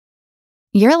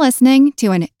You're listening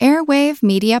to an Airwave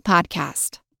Media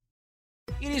Podcast.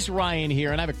 It is Ryan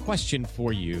here, and I have a question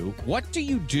for you. What do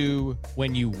you do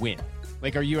when you win?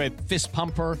 Like, are you a fist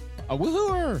pumper, a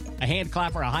woo-hooer, a hand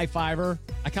clapper, a high-fiver?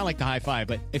 I kind of like the high-five,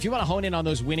 but if you want to hone in on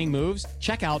those winning moves,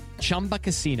 check out Chumba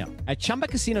Casino. At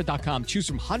ChumbaCasino.com, choose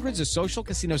from hundreds of social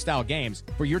casino-style games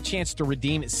for your chance to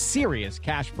redeem serious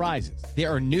cash prizes. There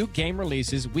are new game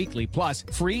releases weekly, plus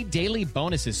free daily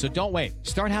bonuses, so don't wait.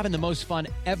 Start having the most fun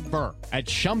ever at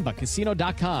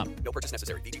ChumbaCasino.com. No purchase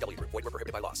necessary. VGW Group. Void where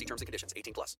prohibited by law. See terms and conditions.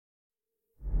 18 plus.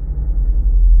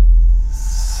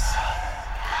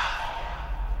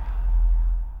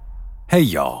 Hey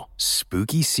y'all,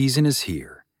 spooky season is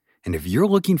here. And if you're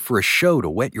looking for a show to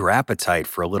whet your appetite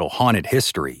for a little haunted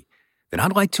history, then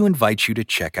I'd like to invite you to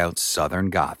check out Southern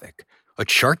Gothic, a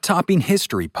chart-topping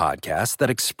history podcast that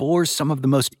explores some of the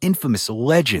most infamous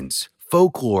legends,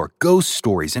 folklore, ghost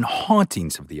stories, and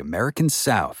hauntings of the American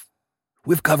South.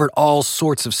 We've covered all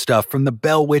sorts of stuff from the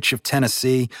Bell Witch of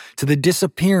Tennessee to the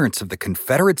disappearance of the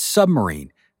Confederate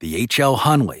submarine, the H.L.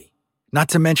 Hunley. Not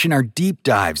to mention our deep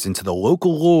dives into the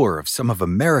local lore of some of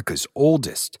America's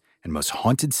oldest and most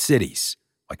haunted cities,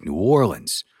 like New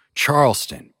Orleans,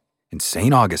 Charleston, and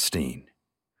St. Augustine.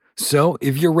 So,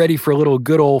 if you're ready for a little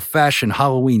good old-fashioned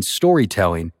Halloween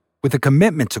storytelling with a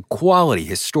commitment to quality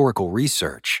historical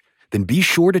research, then be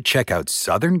sure to check out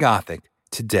Southern Gothic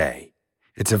today.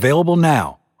 It's available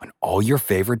now on all your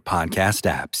favorite podcast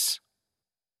apps.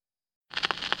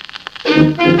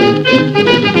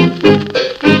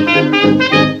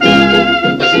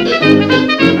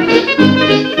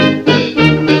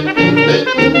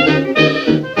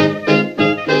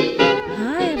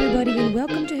 Hi everybody and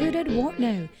welcome to Who Did What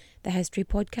Now, the history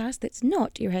podcast that's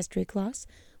not your history class,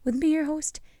 with me your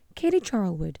host, Katie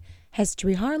Charlwood,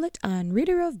 history harlot and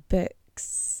reader of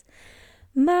books.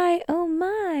 My, oh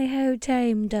my, how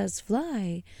time does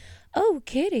fly. Oh,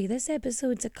 Katie, this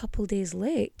episode's a couple days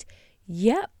late.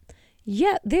 Yep,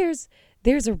 there's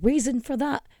a reason for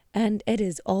that, and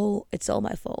it's all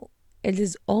my fault. It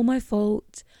is all my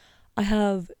fault. I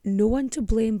have no one to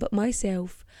blame but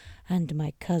myself and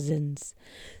my cousins.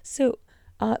 So,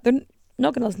 they're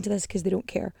not going to listen to this because they don't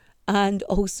care. And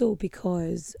also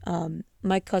because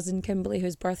my cousin Kimberly,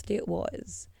 whose birthday it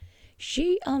was,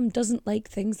 she doesn't like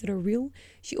things that are real.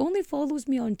 She only follows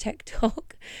me on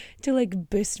TikTok to like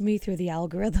boost me through the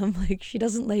algorithm. Like, she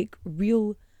doesn't like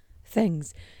real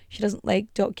things. She doesn't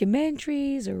like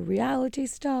documentaries or reality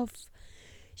stuff.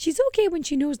 She's okay when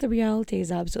she knows the reality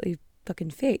is absolutely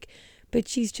fucking fake, but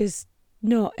she's just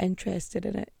not interested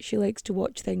in it. She likes to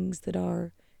watch things that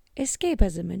are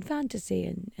escapism and fantasy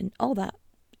and all that,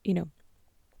 you know.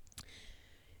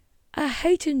 A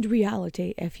heightened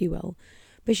reality, if you will.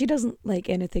 But she doesn't like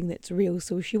anything that's real,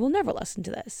 so she will never listen to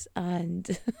this.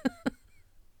 And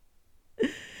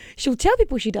she'll tell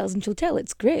people she does, and she'll tell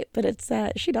it's great, but it's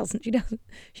she doesn't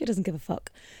give a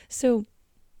fuck. So,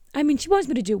 I mean, she wants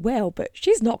me to do well, but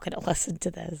she's not going to listen to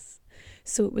this.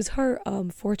 So it was her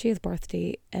 40th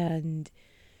birthday, and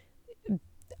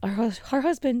her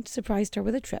husband surprised her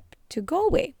with a trip to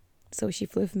Galway. So she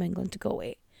flew from England to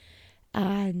Galway.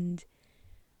 And,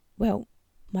 well,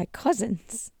 my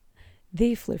cousins,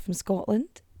 they flew from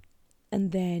Scotland,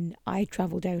 and then I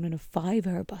travelled down on a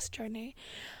 5-hour bus journey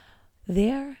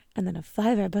there, and then a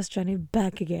 5-hour bus journey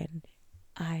back again.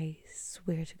 I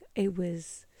swear to God, it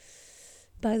was,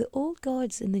 by the old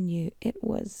gods and the new, it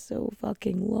was so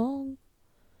fucking long,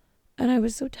 and I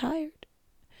was so tired.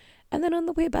 And then on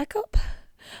the way back up,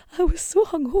 I was so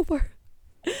hungover.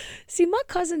 See, my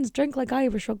cousins drink like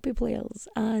Irish rugby players,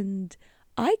 and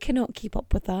I cannot keep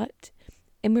up with that.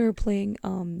 And we were playing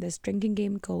this drinking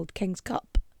game called King's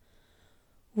Cup,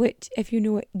 which, if you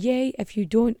know it, yay. If you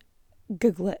don't,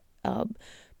 Google it. But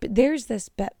there's this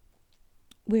bit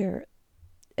where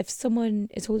if someone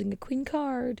is holding a queen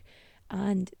card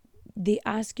and they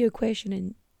ask you a question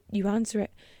and you answer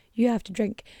it, you have to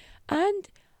drink. And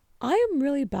I am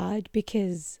really bad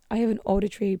because I have an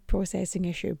auditory processing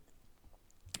issue,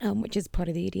 which is part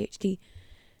of the ADHD.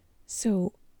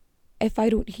 So if I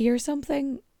don't hear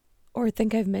something or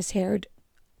think I've misheard,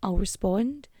 I'll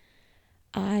respond.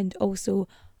 And also,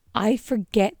 I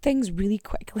forget things really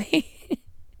quickly.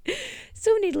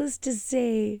 So needless to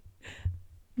say,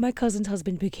 my cousin's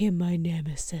husband became my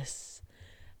nemesis.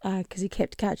 Because he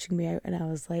kept catching me out, and I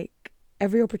was like,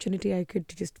 every opportunity I could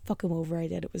to just fuck him over, I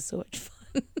did. It was so much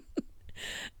fun.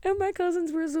 And my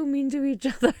cousins were so mean to each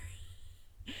other.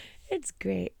 It's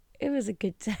great. It was a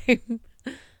good time.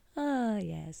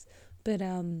 Yes. But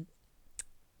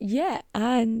yeah,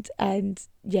 and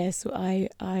yeah, so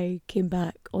I came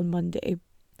back on Monday,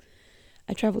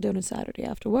 I travelled down on Saturday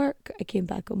after work. I came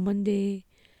back on Monday,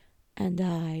 and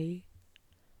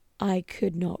I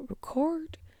could not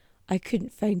record. I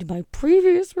couldn't find my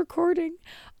previous recording.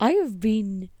 I have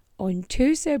been on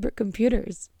 2 separate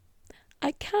computers.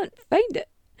 I can't find it.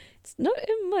 It's not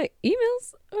in my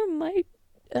emails or my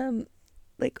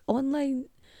online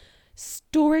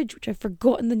storage, which I've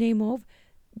forgotten the name of.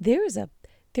 There's a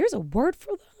word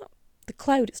for that. The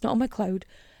cloud. It's not on my cloud.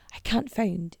 I can't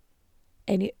find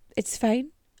any. It's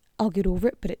fine. I'll get over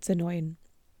it, but it's annoying.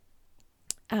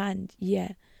 And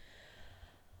yeah.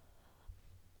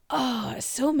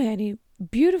 So many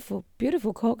beautiful,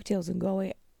 beautiful cocktails in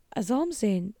Galway. As all I'm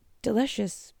saying,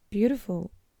 delicious,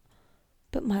 beautiful.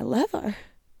 But my liver,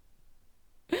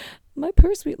 my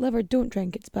poor sweet liver, don't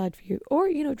drink, it's bad for you.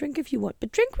 Or, drink if you want,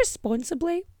 but drink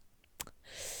responsibly.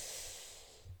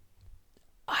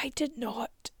 I did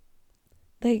not.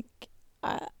 I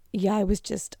was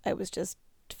just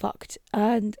fucked.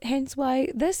 And hence why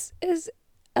this is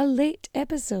a late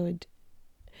episode.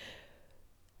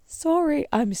 Sorry,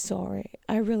 I'm sorry.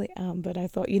 I really am, but I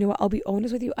thought, you know what, I'll be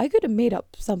honest with you, I could have made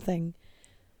up something.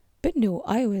 But no,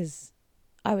 I was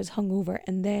hungover,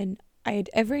 and then I had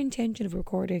every intention of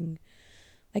recording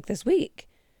like this week.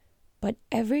 But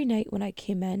every night when I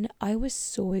came in, I was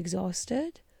so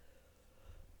exhausted.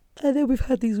 And then we've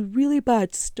had these really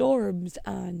bad storms,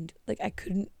 and I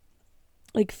couldn't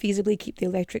feasibly keep the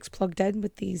electrics plugged in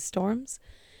with these storms.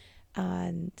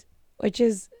 And which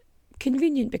is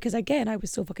convenient because again, I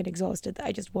was so fucking exhausted that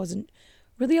I just wasn't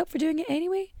really up for doing it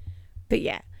anyway. But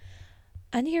yeah.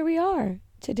 And here we are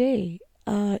today,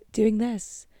 doing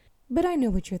this. But I know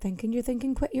what you're thinking. You're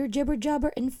thinking, quit your jibber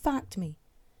jabber and fact me.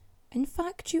 In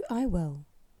fact you I will.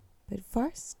 But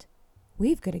first,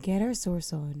 we've got to get our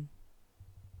source on.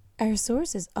 Our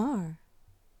sources are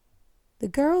The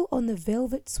Girl on the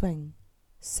Velvet Swing,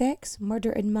 Sex,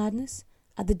 Murder and Madness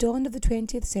at the Dawn of the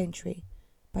 20th Century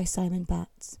by Simon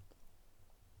Batts.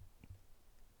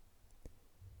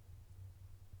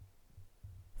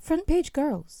 Front Page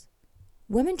Girls,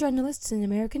 Women Journalists in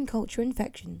American Culture and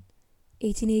Fiction,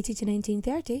 1880 to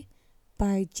 1930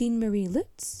 by Jean Marie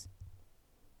Lutz.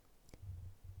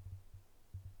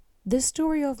 The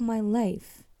Story of My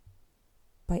Life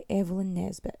by Evelyn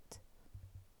Nesbit.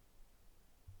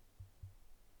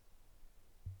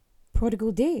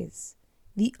 Prodigal Days,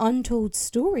 The Untold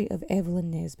Story of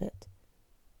Evelyn Nesbit.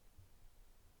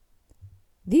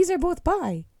 These are both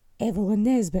by Evelyn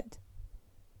Nesbit.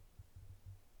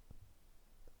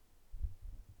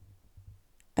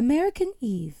 American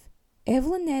Eve,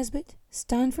 Evelyn Nesbit,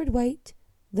 Stanford White,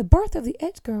 The Birth of the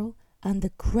It Girl and the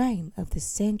Crime of the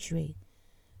Century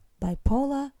by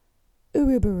Paula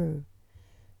Uruburu,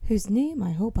 whose name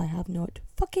I hope I have not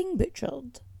fucking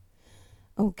butchered.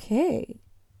 Okay,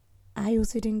 are you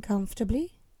sitting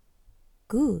comfortably?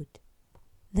 Good.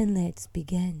 Then let's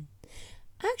begin.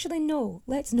 Actually, no,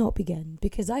 let's not begin,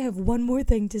 because I have one more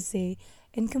thing to say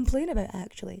and complain about,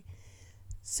 actually.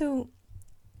 So,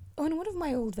 on one of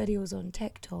my old videos on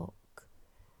TikTok,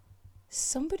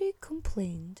 somebody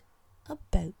complained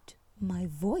about my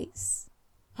voice.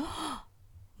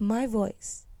 My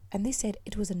voice. And they said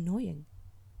it was annoying.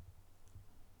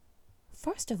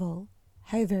 First of all,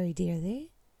 how very dare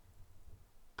they?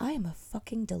 I am a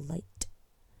fucking delight.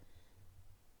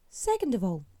 Second of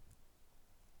all,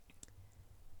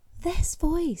 this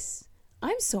voice.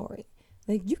 I'm sorry.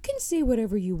 You can say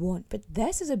whatever you want, but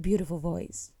this is a beautiful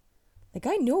voice.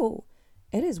 I know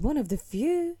it is one of the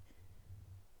few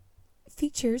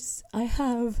features I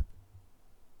have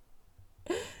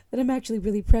that I'm actually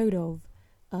really proud of.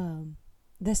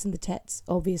 This and the tits,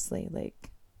 obviously.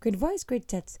 Great voice, great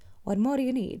tits. What more do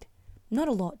you need? Not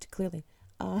a lot, clearly.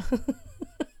 A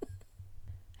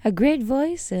great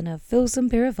voice and a fulsome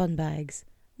pair of fun bags.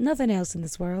 Nothing else in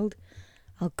this world.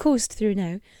 I'll coast through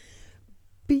now.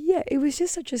 But yeah, it was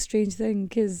just such a strange thing,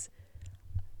 because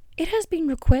it has been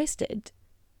requested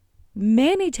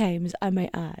many times, I might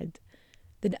add,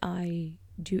 that I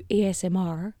do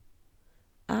ASMR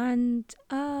and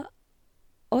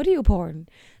audio porn.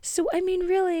 So, I mean,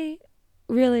 really,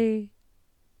 I'm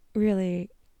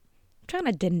trying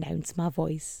to denounce my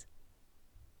voice.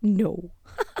 No.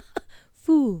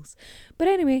 Fools. But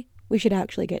anyway, we should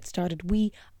actually get started.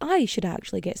 I should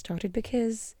actually get started,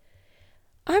 because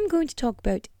I'm going to talk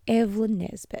about Evelyn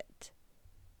Nesbit.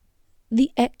 The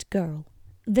It Girl.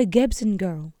 The Gibson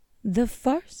Girl. The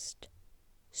first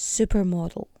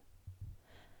supermodel.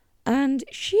 And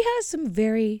she has some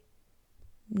very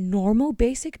normal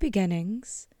basic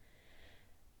beginnings,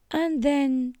 and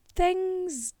then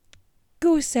things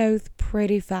go south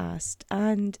pretty fast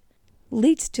and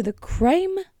leads to the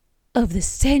crime of the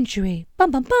century.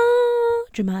 Bum, bum, bum.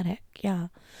 Dramatic, yeah.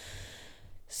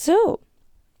 So,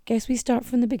 guess we start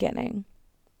from the beginning.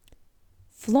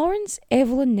 Florence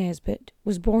Evelyn Nesbit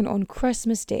was born on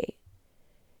Christmas Day,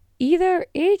 either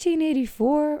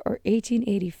 1884 or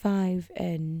 1885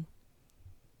 in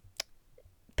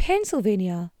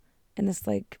Pennsylvania, in this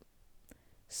like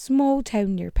small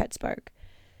town near Pittsburgh.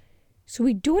 So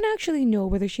we don't actually know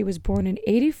whether she was born in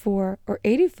 84 or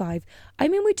 85. I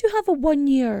mean, we do have a 1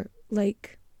 year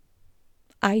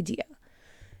idea.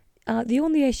 The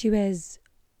only issue is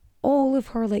all of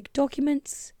her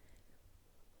documents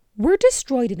were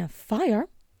destroyed in a fire,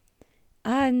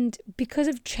 and because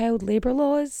of child labour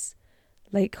laws,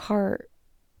 they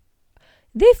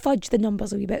fudge the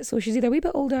numbers a wee bit, so she's either a wee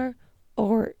bit older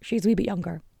or she's a wee bit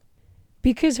younger.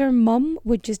 Because her mum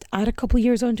would just add a couple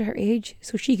years onto her age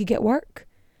so she could get work.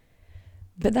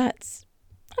 But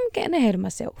I'm getting ahead of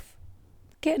myself.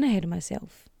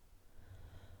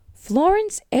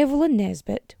 Florence Evelyn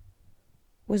Nesbit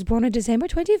was born on December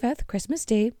 25th, Christmas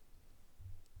Day,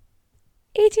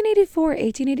 1884,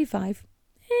 1885,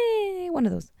 one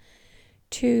of those,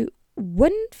 to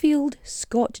Winfield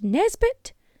Scott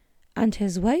Nesbit and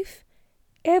his wife,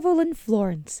 Evelyn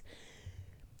Florence.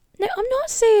 Now, I'm not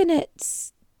saying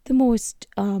it's the most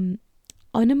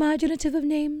unimaginative of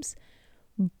names,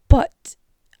 but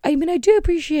I mean, I do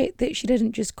appreciate that she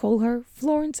didn't just call her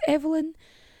Florence Evelyn,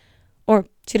 or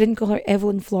she didn't call her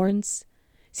Evelyn Florence.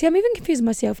 See, I'm even confusing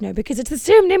myself now because it's the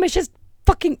same name, it's just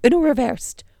fucking Uno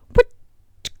reversed. What?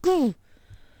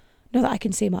 Not that I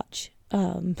can say much.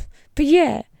 But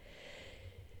yeah.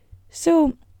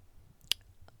 So,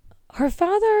 her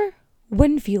father,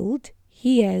 Winfield,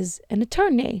 he is an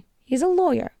attorney. He's a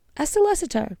lawyer, a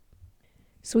solicitor.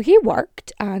 So he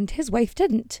worked and his wife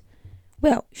didn't.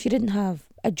 Well, she didn't have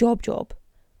a job.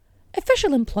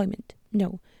 Official employment.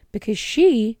 No, because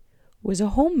she was a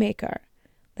homemaker.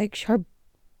 Her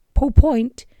whole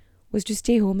point was to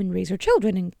stay home and raise her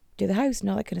children and do the house and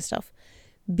all that kind of stuff.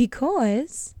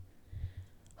 Because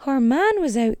her man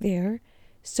was out there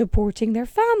supporting their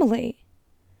family.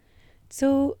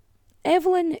 So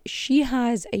Evelyn, she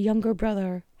has a younger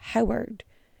brother, Howard,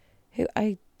 who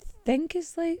I think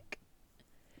is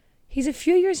he's a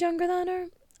few years younger than her.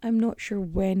 I'm not sure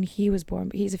when he was born,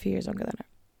 but he's a few years younger than her.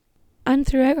 And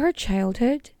throughout her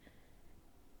childhood,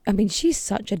 I mean, she's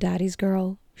such a daddy's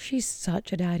girl.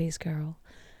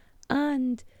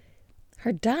 And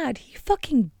her dad, he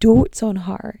fucking dotes on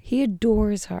her. He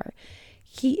adores her.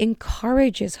 He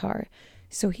encourages her.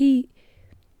 So he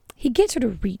gets her to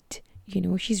read.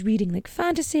 She's reading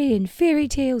fantasy and fairy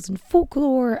tales and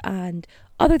folklore and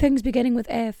other things beginning with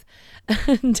F.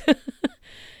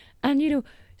 And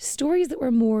stories that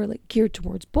were more geared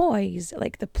towards boys,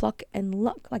 like the pluck and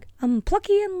luck. I'm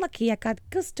plucky and lucky, I got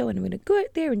gusto and I'm going to go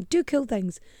out there and do cool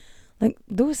things.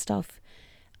 Those stuff.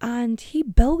 And he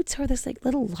builds her this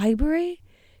little library,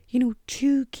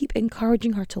 to keep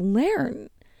encouraging her to learn.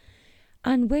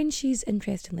 And when she's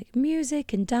interested in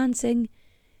music and dancing,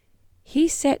 he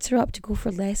sets her up to go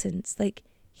for lessons.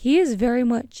 He is very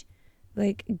much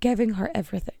giving her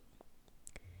everything.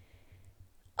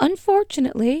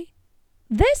 Unfortunately,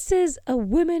 this is a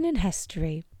woman in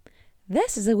history.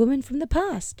 This is a woman from the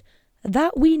past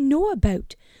that we know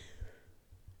about.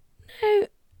 Now,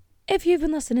 if you've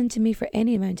been listening to me for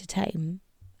any amount of time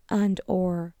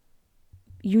or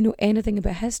you know anything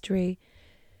about history,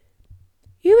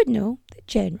 you would know that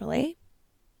generally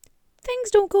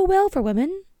things don't go well for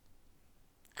women.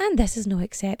 And this is no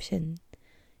exception.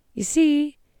 You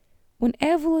see, when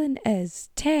Evelyn is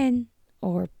 10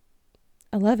 or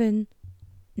 11,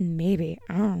 maybe,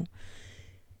 I don't know,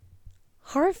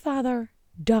 her father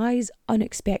dies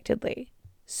unexpectedly.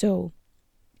 So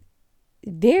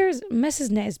there's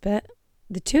Mrs. Nesbit,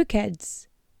 the two kids,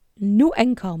 no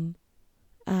income,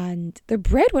 and their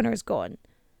breadwinner is gone.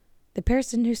 The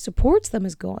person who supports them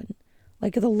is gone.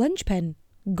 The linchpin,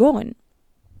 gone.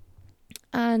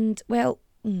 And, well,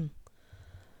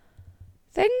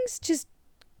 things just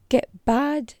get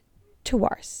bad to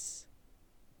worse.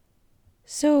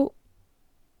 So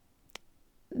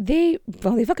they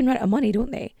fucking run out of money,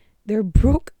 don't they? They're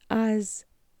broke as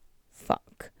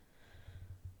fuck.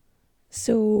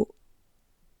 So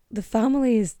the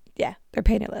family is, they're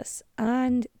penniless.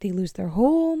 And they lose their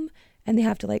home and they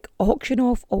have to auction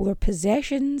off all their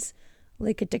possessions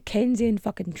like a Dickensian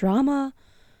fucking drama.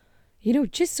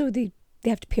 Just so they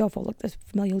have to pay off all the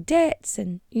familial debts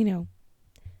and,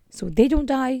 so they don't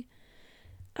die.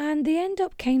 And they end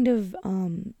up kind of,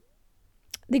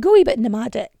 they go a wee bit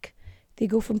nomadic. They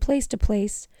go from place to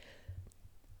place,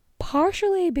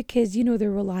 partially because, they're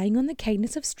relying on the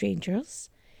kindness of strangers,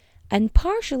 And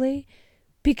partially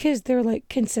because they're like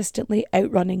consistently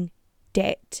outrunning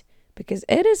debt, because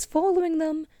it is following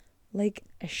them like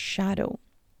a shadow.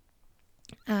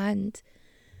 And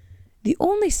the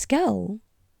only skill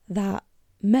that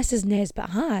Mrs. Nesbit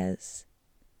has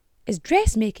is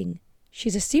dressmaking.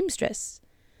 She's a seamstress.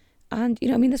 And,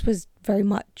 this was very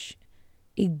much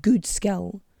a good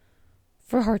skill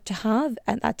for her to have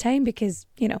at that time because,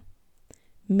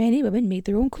 many women made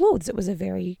their own clothes. It was a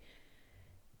very,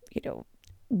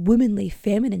 womanly,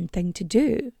 feminine thing to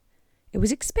do. It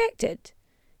was expected.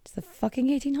 It's the fucking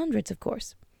 1800s, of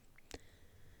course.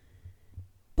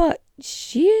 But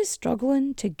she is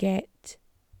struggling to get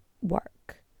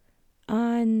work.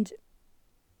 And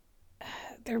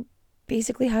they're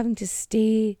basically having to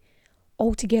stay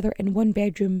all together in one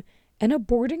bedroom in a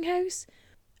boarding house.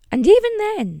 And even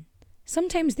then,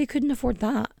 sometimes they couldn't afford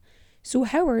that. So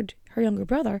Howard, her younger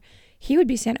brother, he would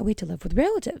be sent away to live with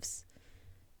relatives.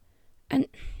 And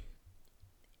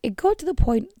it got to the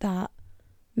point that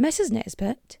Mrs.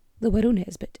 Nesbit, the widow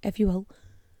Nesbit, if you will,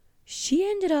 she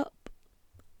ended up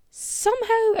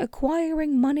somehow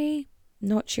acquiring money,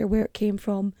 not sure where it came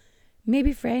from,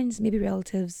 maybe friends, maybe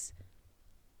relatives,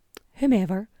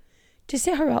 whomever, to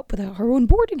set her up with her own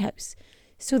boarding house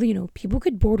so that, people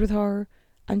could board with her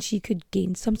and she could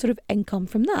gain some sort of income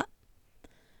from that.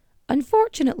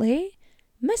 Unfortunately,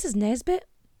 Mrs. Nesbit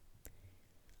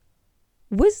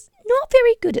was not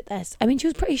very good at this. She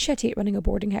was pretty shitty at running a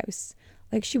boarding house.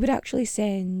 Like, she would actually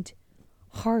send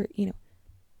her,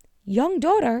 young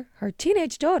daughter, her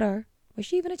teenage daughter, was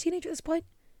she even a teenager at this point?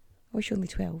 Or was she only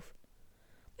 12?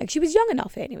 Like, she was young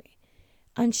enough anyway.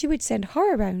 And she would send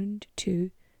her around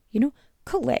to,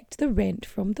 collect the rent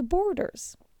from the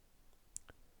boarders.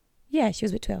 Yeah, she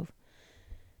was about 12.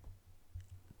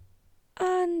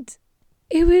 And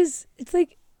it's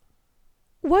like,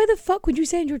 why the fuck would you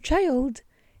send your child?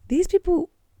 These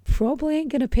people probably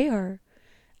ain't gonna pay her.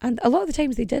 And a lot of the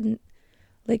times they didn't.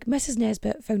 Like, Mrs.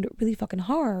 Nesbit found it really fucking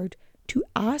hard to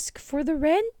ask for the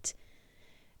rent.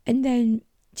 And then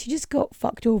she just got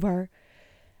fucked over.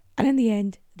 And in the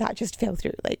end, that just fell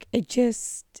through. Like, it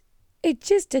just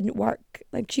didn't work.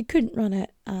 Like, she couldn't run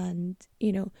it. And,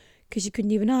 because she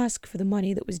couldn't even ask for the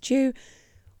money that was due.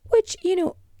 Which,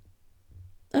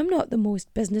 I'm not the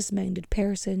most business-minded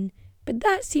person, but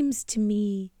that seems to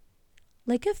me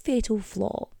like a fatal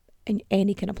flaw in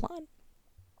any kind of plan.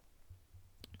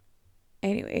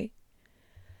 Anyway,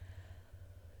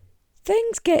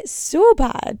 things get so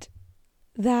bad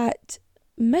that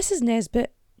Mrs.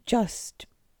 Nesbit just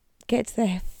gets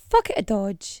the fuck out of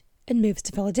Dodge and moves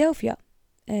to Philadelphia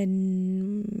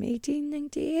in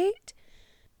 1898.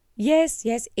 Yes,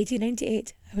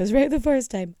 1898. I was right the first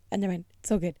time. And never mind,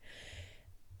 it's all good.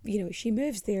 She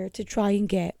moves there to try and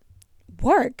get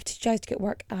work. She tries to get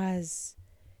work as,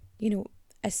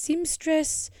 a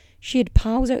seamstress. She had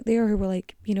pals out there who were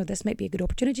like, this might be a good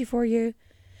opportunity for you.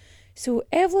 So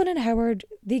Evelyn and Howard,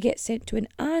 they get sent to an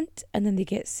aunt, and then they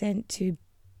get sent to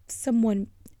someone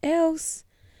else.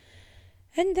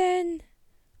 And then,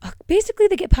 basically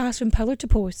they get passed from pillar to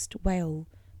post while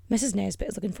Mrs. Nesbit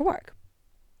is looking for work.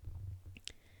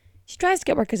 She tries to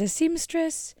get work as a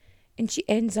seamstress, and she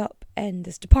ends up in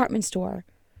this department store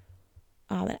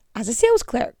as a sales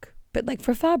clerk, but like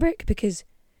for fabric, because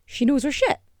she knows her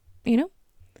shit,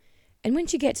 And when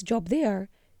she gets a job there,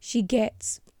 she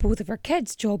gets both of her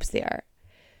kids' jobs there.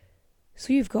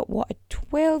 So you've got, a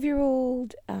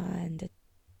 12-year-old and a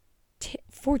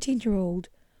 14-year-old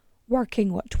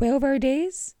working, 12-hour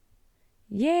days?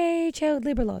 Yay, child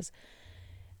labour laws.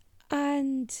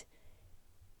 And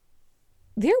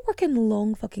they're working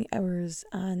long fucking hours,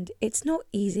 and it's not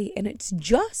easy, and it's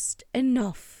just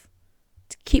enough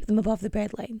to keep them above the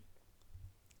breadline.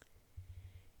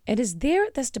 It is there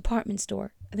at this department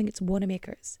store, I think it's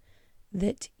Wanamaker's,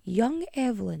 that young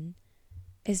Evelyn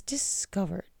is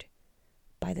discovered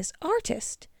by this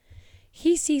artist.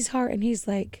 He sees her and he's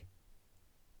like,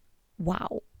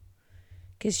 wow.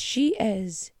 Because she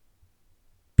is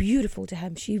beautiful to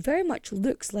him. She very much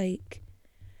looks like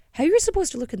how you're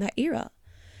supposed to look in that era.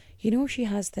 She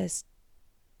has this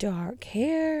dark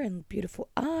hair and beautiful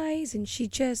eyes, and she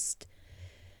just,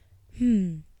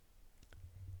 And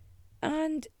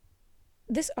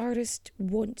this artist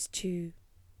wants to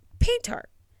paint her.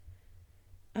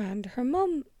 And her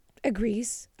mum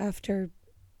agrees after,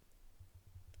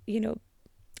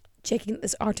 checking that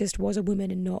this artist was a woman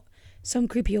and not some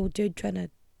creepy old dude trying to,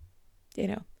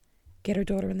 get her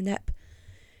daughter in the nip.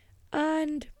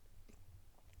 And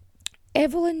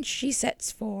Evelyn, she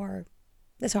sits for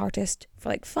this artist for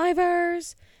like 5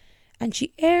 hours, and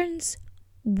she earns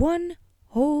 $1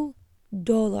 whole,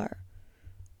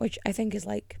 which I think is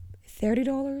like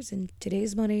 $30 in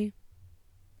today's money,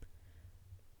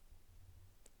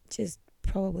 which is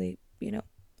probably,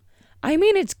 I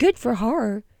mean, it's good for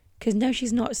her because now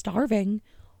she's not starving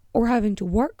or having to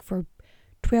work for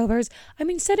 12 hours. I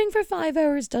mean, sitting for 5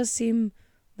 hours does seem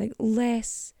like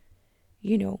less,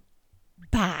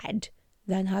 bad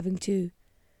than having to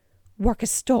work a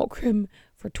stockroom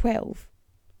for 12.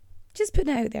 Just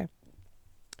putting it out there.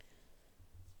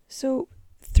 So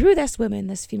through this woman,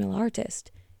 this female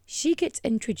artist, she gets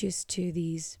introduced to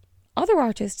these other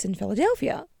artists in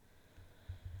Philadelphia.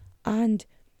 And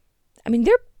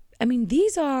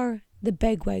these are the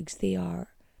bigwigs. They are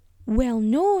well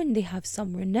known, they have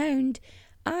some renowned,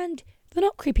 and they're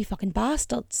not creepy fucking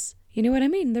bastards. You know what I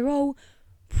mean? They're all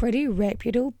pretty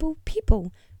reputable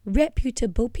people.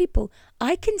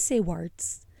 I can say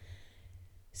words.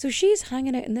 So she's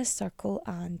hanging out in this circle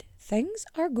and things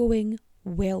are going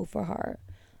well for her.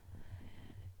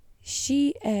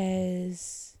 She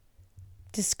is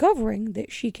discovering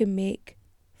that she can make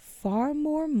far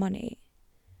more money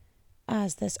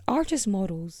as this artist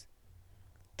models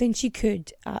than she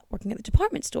could at working at the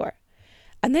department store.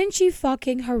 And then she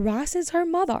fucking harasses her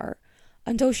mother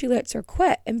until she lets her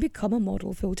quit and become a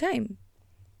model full time.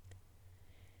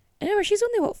 And remember, she's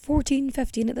only 14,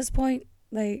 15 at this point.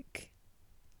 Like,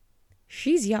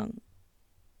 she's young.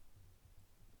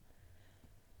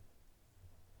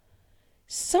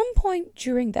 Some point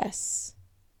during this,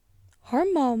 her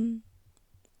mum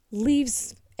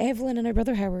leaves Evelyn and her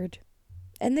brother Howard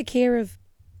in the care of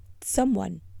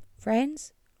someone,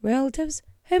 friends, relatives,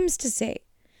 whom's to say.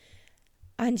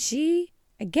 And she,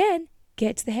 again,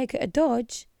 gets the heck out of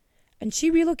Dodge and she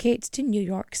relocates to New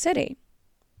York City.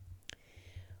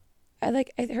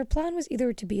 Her plan was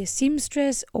either to be a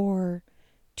seamstress or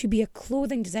to be a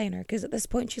clothing designer, because at this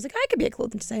point she's like, I could be a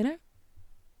clothing designer.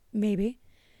 Maybe.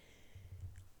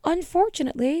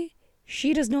 Unfortunately,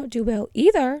 she does not do well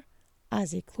either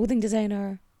as a clothing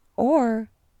designer or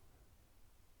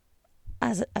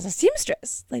as a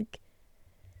seamstress. Like,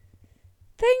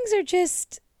 things are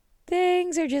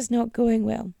just not going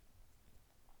well.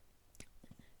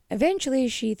 Eventually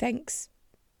she thinks,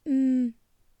 I'm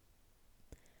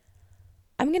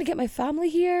going to get my family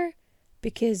here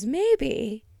because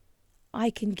maybe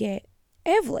I can get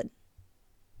Evelyn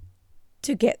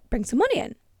to bring some money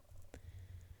in.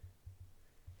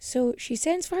 So she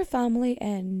sends for her family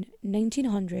in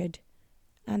 1900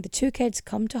 and the two kids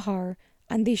come to her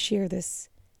and they share this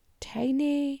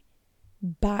tiny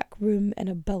back room in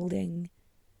a building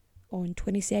on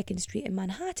 22nd Street in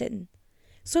Manhattan.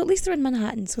 So at least they're in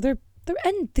Manhattan, so they're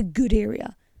in the good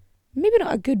area. Maybe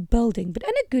not a good building, but in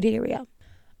a good area.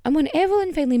 And when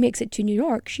Evelyn finally makes it to New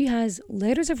York, she has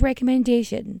letters of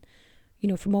recommendation,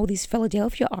 from all these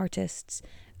Philadelphia artists.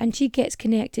 And she gets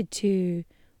connected to,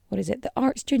 the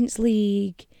Art Students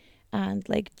League, and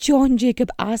like John Jacob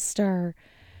Astor,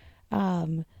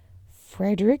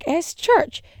 Frederick S.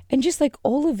 Church, and just like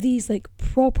all of these like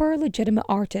proper legitimate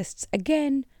artists.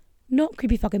 Again, not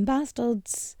creepy fucking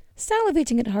bastards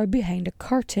salivating at her behind a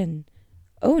curtain.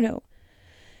 Oh no.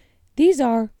 These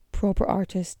are proper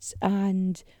artists,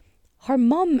 and her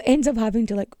mum ends up having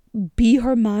to be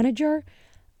her manager,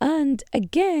 and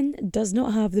again does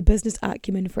not have the business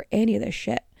acumen for any of this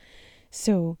shit.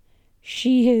 So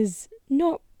she is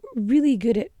not really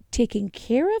good at taking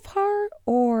care of her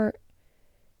or,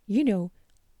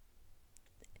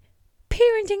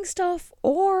 parenting stuff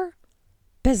or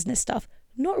business stuff.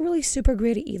 Not really super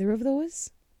great at either of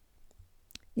those.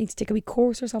 Needs to take a wee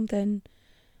course or something.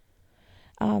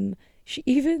 She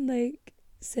even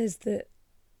says that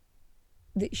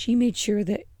she made sure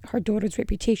that her daughter's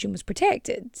reputation was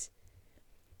protected.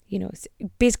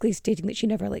 Basically stating that she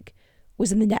never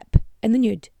was in the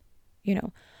nude,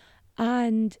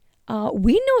 And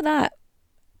we know that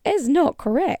is not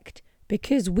correct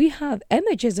because we have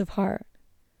images of her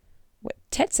with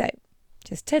tits out,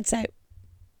 just tits out.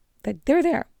 They're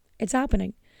there. It's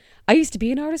happening. I used to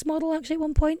be an artist model actually at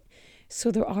one point, so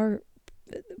there are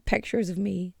pictures of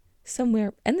me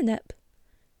somewhere in the nip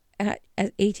at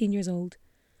 18 years old.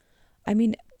 I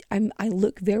mean, I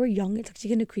look very young. It's actually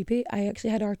kind of creepy. I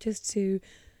actually had artists and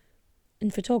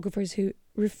photographers who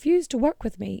refused to work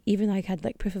with me, even though I had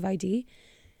proof of ID,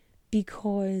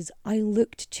 because I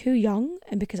looked too young,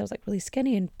 and because I was really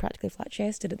skinny and practically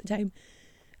flat-chested at the time.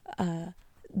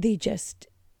 They just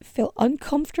felt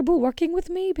uncomfortable working with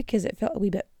me because it felt a wee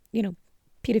bit,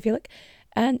 pedophilic.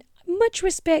 And much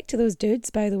respect to those dudes,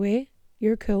 by the way.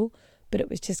 You're cool. But it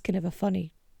was just kind of a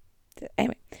funny.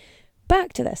 Anyway,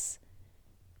 back to this.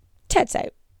 Tits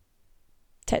out.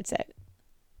 Tits out.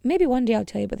 Maybe one day I'll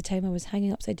tell you about the time I was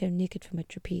hanging upside down naked from a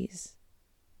trapeze.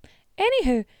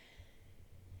 Anywho,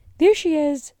 there she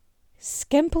is,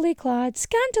 scantily clad,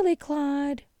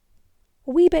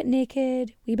 a wee bit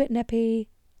naked, wee bit nippy,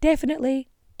 definitely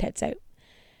tits out.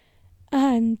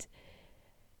 And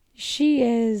she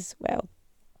is, well,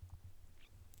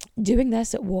 doing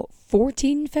this at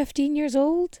 14, 15 years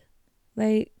old?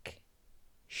 Like,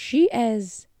 she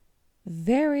is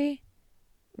very,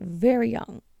 very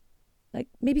young. Like,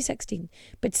 maybe 16.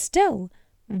 But still,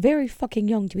 very fucking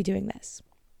young to be doing this.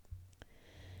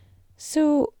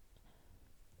 So,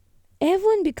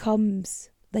 Evelyn becomes,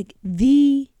 like,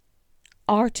 the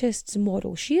artist's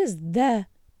model. She is the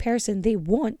person they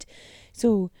want.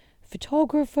 So,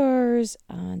 photographers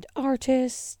and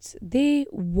artists, they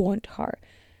want her.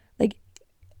 Like,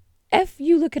 if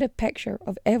you look at a picture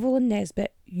of Evelyn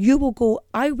Nesbit, you will go,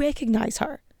 I recognise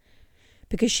her.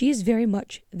 Because she is very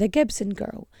much the Gibson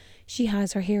girl. She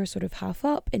has her hair sort of half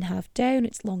up and half down.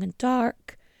 It's long and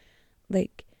dark.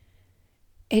 Like,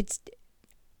 it's...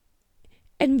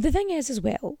 And the thing is as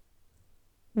well,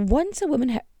 once a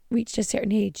woman reached a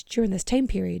certain age during this time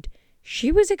period,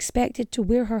 she was expected to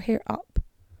wear her hair up.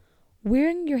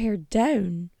 Wearing your hair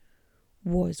down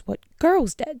was what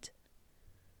girls did.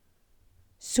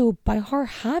 So by her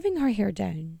having her hair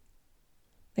down,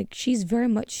 like, she's very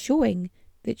much showing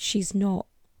that she's not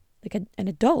like an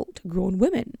adult, a grown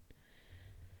woman.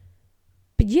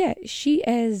 But yeah, she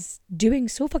is doing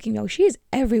so fucking well. She is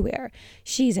everywhere.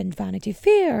 She's in Vanity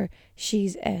Fair.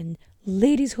 She's in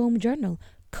Ladies' Home Journal,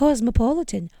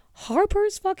 Cosmopolitan,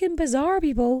 Harper's fucking Bazaar,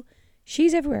 people.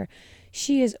 She's everywhere.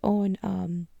 She is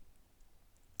on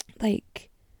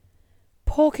like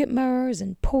pocket mirrors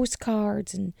and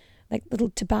postcards and like little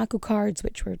tobacco cards,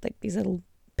 which were like these little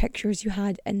pictures you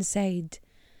had inside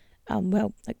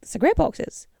like cigarette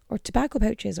boxes or tobacco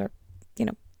pouches or, you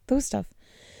know, those stuff.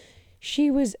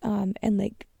 She was in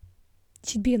like,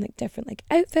 she'd be in like different like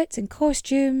outfits and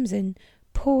costumes and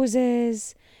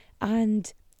poses,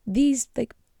 and these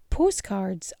like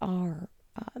postcards are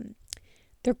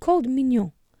they're called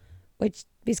mignon, which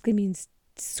basically means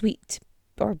sweet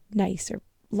or nice or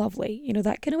lovely, you know,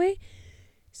 that kind of way.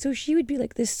 So she would be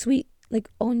like this sweet like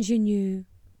ingenue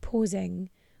posing,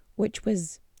 which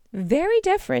was very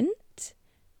different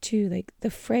to like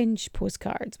the French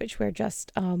postcards, which were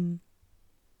just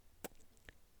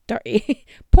dirty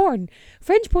porn.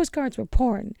 French postcards were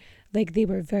porn. Like, they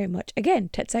were very much, again,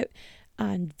 tits out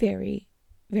and very,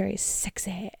 very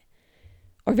sexy,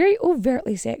 or very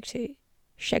overtly sexy.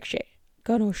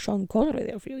 Got no Sean Connery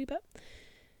there for you a wee bit.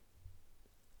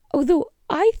 Although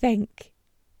I think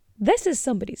this is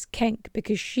somebody's kink,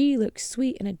 because she looks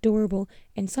sweet and adorable,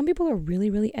 and some people are really,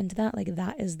 really into that. Like,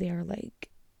 that is their like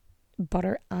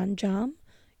butter and jam,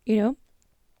 you know.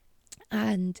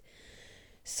 And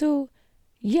so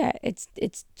yeah, it's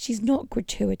she's not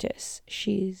gratuitous.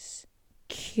 She's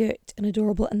cute and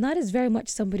adorable, and that is very much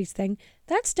somebody's thing.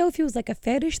 That still feels like a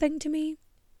fetish thing to me,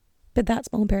 but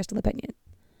that's my own personal opinion.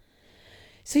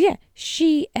 So yeah,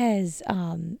 she is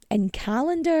in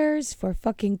calendars for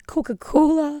fucking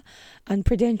Coca-Cola and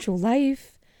Prudential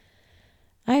Life.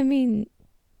 I mean,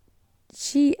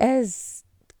 she is,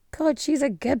 God, she's a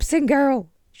Gibson girl.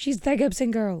 She's the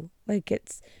Gibson girl. Like,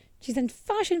 she's in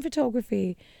fashion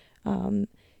photography.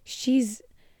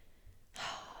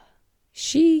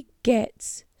 She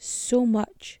gets so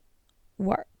much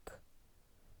work.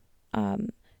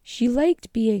 She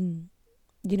liked being,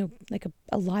 you know, like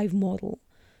a live model.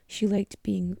 She liked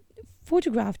being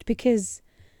photographed because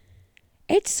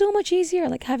it's so much easier,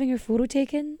 like, having your photo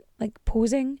taken, like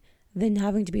posing, than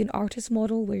having to be an artist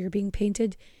model where you're being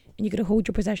painted and you got to hold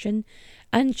your position.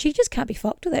 And she just can't be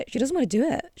fucked with it. She doesn't want to do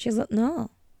it. She's like,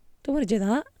 no, don't want to do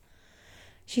that.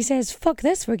 She says, fuck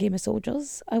this for a game of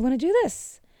soldiers. I want to do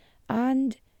this.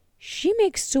 And she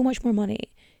makes so much more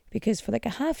money because for like a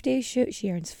half day shoot, she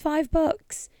earns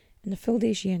 $5, and a full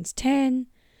day she earns 10,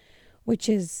 which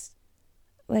is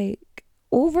like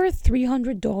over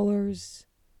 $300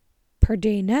 per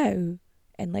day now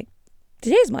in like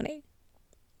today's money.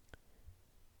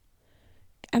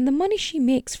 And the money she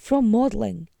makes from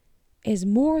modelling is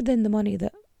more than the money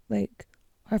that like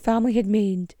her family had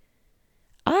made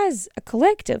as a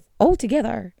collective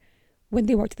altogether when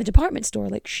they worked at the department store.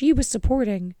 Like, she was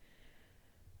supporting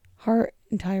her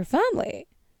entire family.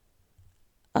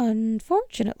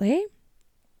 Unfortunately,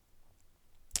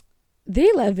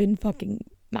 they live in fucking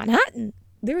Manhattan.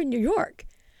 They're in New York.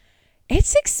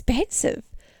 It's expensive.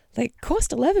 Like,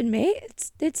 cost of living,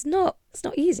 mate. It's not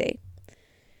easy.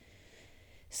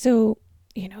 So,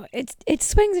 you know, it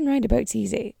swings and roundabouts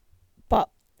easy. But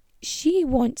she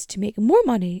wants to make more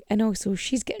money, and also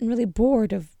she's getting really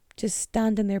bored of just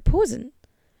standing there posing.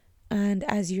 And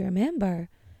as you remember,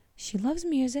 she loves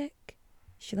music,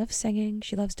 She loves singing.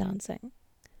 She loves dancing.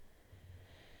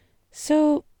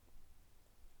 So,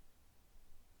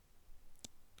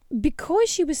 because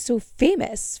she was so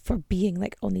famous for being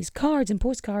like on these cards and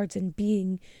postcards and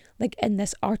being like in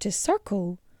this artist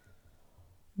circle,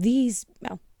 these,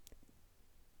 well,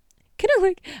 kind of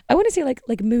like, I want to say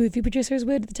like movie producers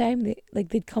would at the time,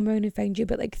 they'd come around and find you,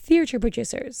 but like theatre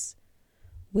producers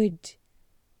would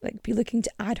like be looking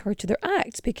to add her to their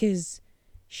acts because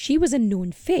she was a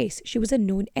known face. She was a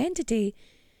known entity.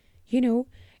 You know,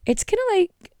 it's kind of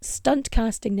like stunt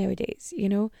casting nowadays, you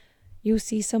know. You'll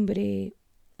see somebody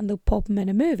and they'll pop them in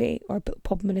a movie or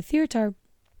pop them in a theatre.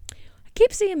 I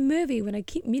keep saying movie when I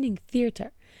keep meaning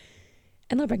theatre.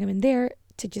 And they'll bring them in there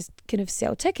to just kind of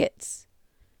sell tickets,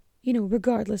 you know,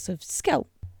 regardless of skill.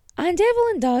 And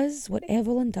Evelyn does what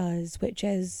Evelyn does, which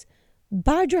is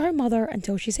badger her mother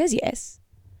until she says yes.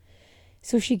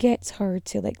 So she gets her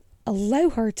to like allow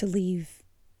her to leave,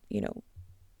 you know,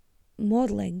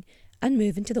 modelling and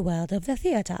move into the world of the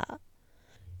theatre.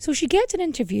 So she gets an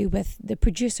interview with the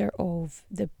producer of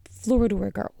the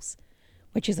Florodora Girls,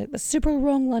 which is like the super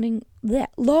long-running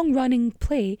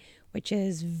play, which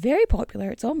is very popular.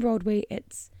 It's on Broadway.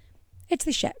 It's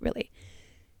the shit, really.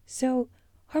 So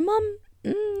her mum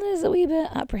is a wee bit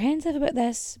apprehensive about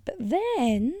this, but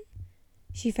then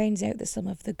she finds out that some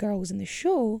of the girls in the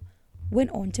show went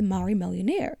on to marry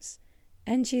millionaires.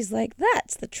 And she's like,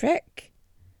 that's the trick.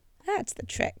 That's the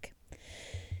trick.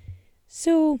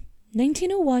 So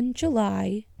 1901,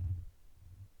 July,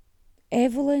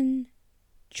 Evelyn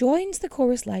joins the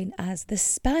chorus line as the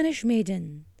Spanish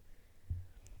Maiden.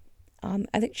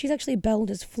 I think she's actually billed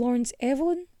as Florence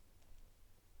Evelyn.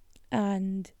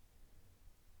 And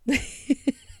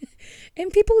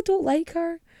and people don't like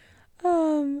her.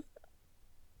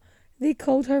 They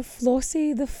called her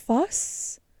Flossie the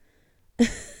Fuss. Well,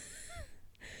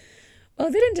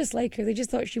 they didn't dislike her. They just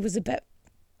thought she was a bit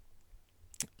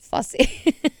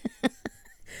fussy.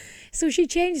 So she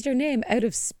changed her name out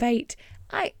of spite.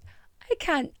 I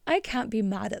can't be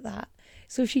mad at that.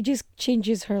 So she just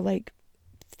changes her like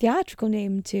theatrical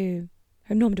name to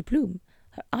her nom de plume,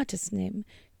 her artist's name,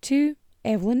 to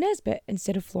Evelyn Nesbit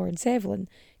instead of Florence Evelyn,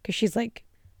 because she's like,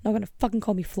 not gonna fucking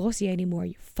call me Flossie anymore,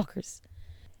 you fuckers.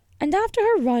 And after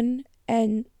her run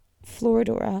in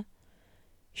Florodora,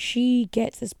 she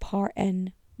gets this part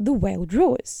in The Wild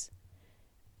Rose.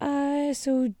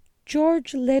 So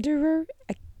George Lederer,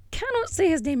 I cannot say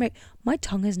his name right. My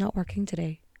tongue is not working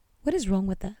today. What is wrong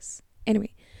with this?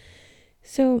 Anyway,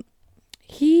 so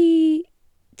he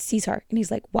sees her and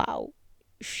he's like, wow,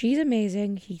 she's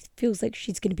amazing. He feels like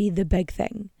she's going to be the big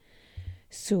thing.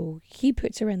 So he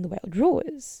puts her in The Wild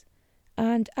Rose.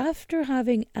 And after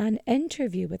having an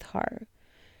interview with her,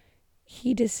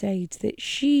 he decides that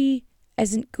she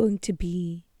isn't going to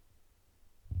be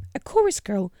a chorus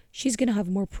girl. She's going to have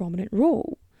a more prominent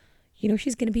role. You know,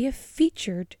 she's going to be a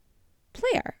featured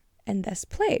player in this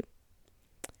play.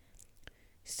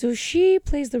 So she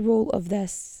plays the role of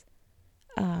this,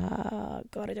 God,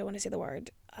 I don't want to say the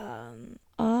word.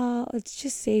 Let's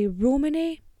just say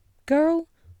Romany girl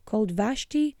called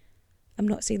Vashti. I'm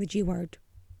not saying the G word.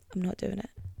 I'm not doing it.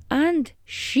 And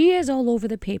she is all over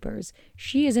the papers.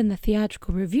 She is in the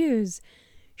theatrical reviews.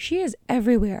 She is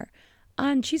everywhere.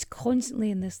 And she's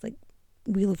constantly in this like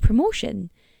wheel of promotion.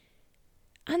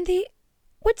 And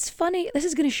what's funny, this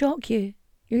is going to shock you.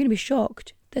 You're going to be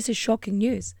shocked. This is shocking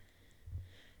news.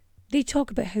 They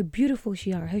talk about how beautiful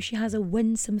she are, how she has a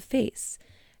winsome face,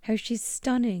 how she's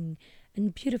stunning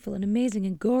and beautiful and amazing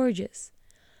and gorgeous.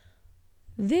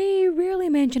 They rarely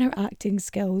mention her acting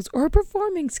skills or her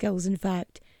performing skills, in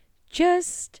fact.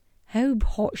 Just how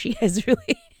hot she is,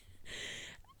 really.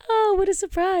 Oh, what a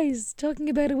surprise. Talking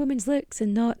about a woman's looks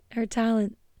and not her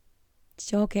talent.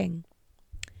 Shocking.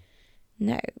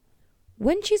 Now,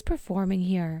 when she's performing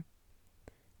here,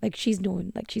 like she's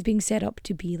known, like she's being set up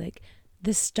to be like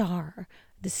the star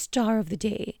of the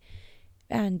day.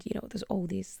 And, you know, there's all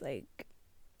these like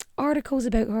articles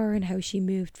about her and how she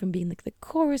moved from being like the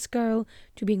chorus girl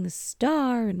to being the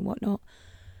star and whatnot.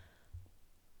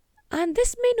 And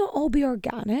this may not all be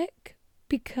organic,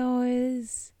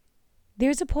 because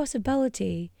there's a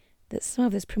possibility that some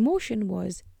of this promotion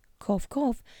was, cough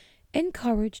cough,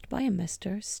 encouraged by a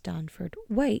Mr. Stanford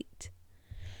White.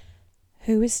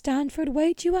 Who is Stanford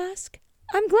White, you ask?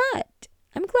 I'm glad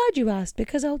you asked,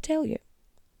 because I'll tell you.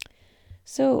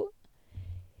 So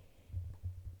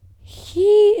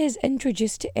he is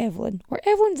introduced to Evelyn, or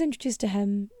Evelyn's introduced to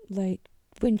him, like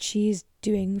when she's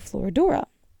doing Florodora.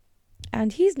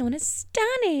 And he's known as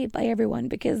Stanny by everyone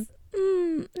because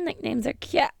nicknames are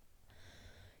cute.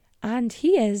 And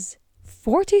he is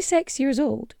 46 years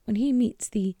old when he meets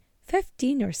the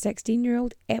 15 or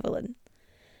 16-year-old Evelyn.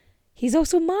 He's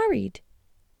also married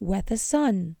with a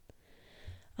son.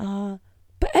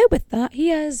 But out with that, he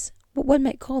has what one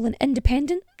might call an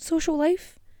independent social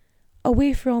life,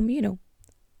 away from,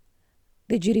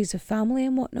 the duties of family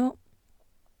and whatnot.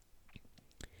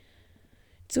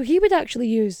 So he would actually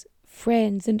use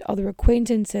friends and other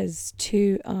acquaintances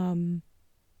to,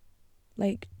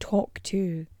 talk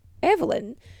to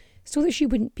Evelyn so that she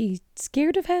wouldn't be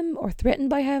scared of him or threatened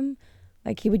by him.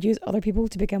 Like, he would use other people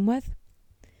to begin with.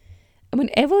 And when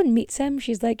Evelyn meets him,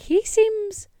 she's like, he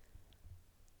seems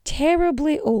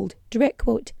terribly old. Direct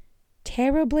quote,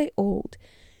 terribly old.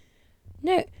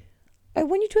 Now, I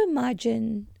want you to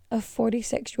imagine a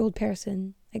 46-year-old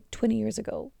person, like 20 years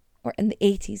ago, or in the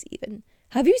 80s even.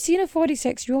 Have you seen a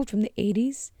 46-year-old from the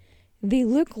 80s? They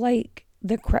look like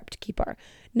the Crypt Keeper.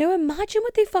 Now imagine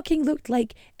what they fucking looked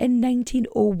like in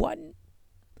 1901.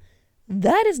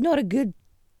 That's not a good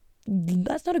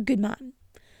man.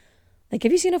 Like,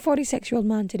 have you seen a 46-year-old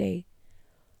man today?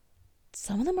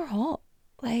 Some of them are hot.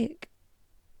 Like,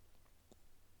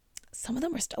 some of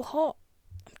them are still hot.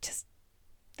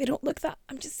 They don't look that.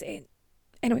 I'm just saying.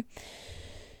 Anyway,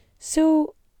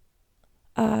 so,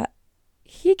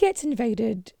 he gets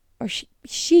invited, or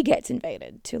she gets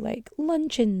invited to, like,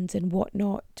 luncheons and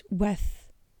whatnot with,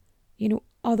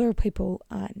 other people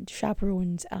and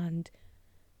chaperones and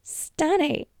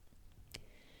Stanny.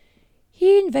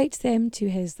 He invites them to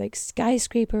his, like,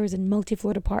 skyscrapers and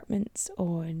multi-floor apartments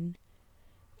on,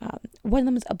 one of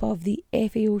them is above the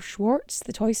FAO Schwartz,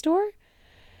 the toy store.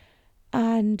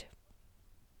 And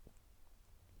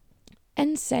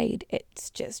inside,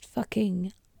 it's just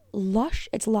fucking lush.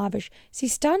 It's lavish. See,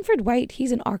 Stanford White,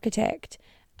 he's an architect.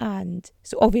 And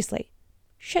so obviously,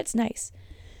 shit's nice.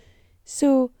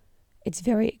 So it's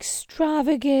very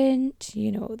extravagant.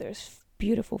 There's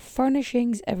beautiful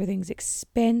furnishings. Everything's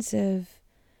expensive.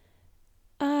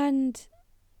 And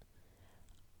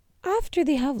after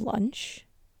they have lunch,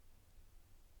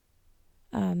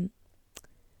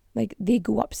 they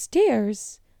go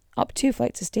upstairs, up 2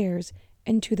 flights of stairs,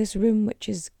 into this room which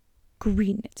is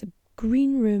green. It's a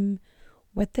green room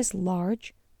with this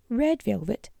large red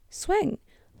velvet swing.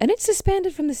 And it's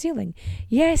suspended from the ceiling.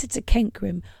 Yes, it's a kink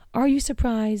room. Are you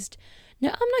surprised? Now,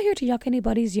 I'm not here to yuck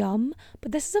anybody's yum,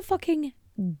 but this is a fucking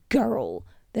girl.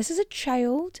 This is a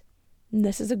child. And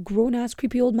this is a grown-ass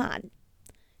creepy old man.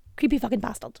 Creepy fucking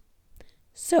bastard.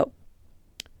 So,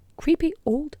 creepy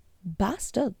old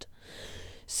bastard.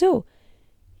 So,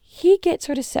 he gets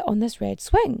her to sit on this red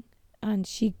swing. And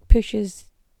she pushes,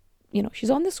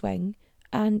 she's on the swing.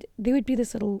 And there would be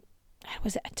this little,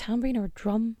 was it a tambourine or a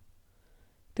drum?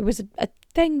 There was a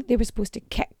thing they were supposed to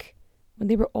kick when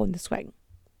they were on the swing.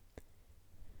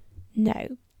 Now,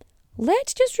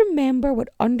 let's just remember what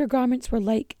undergarments were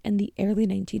like in the early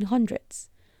 1900s.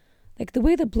 Like the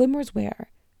way the bloomers were,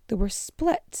 there were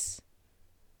splits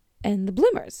in the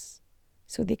bloomers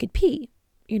so they could pee,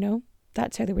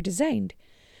 That's how they were designed.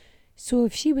 So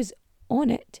if she was on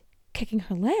it, kicking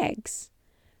her legs,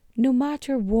 no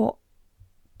matter what,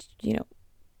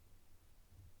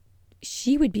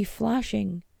 she would be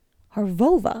flashing her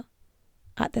vulva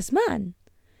at this man.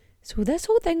 So this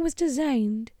whole thing was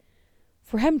designed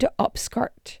for him to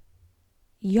upskirt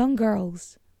young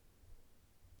girls.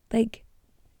 Like,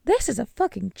 this is a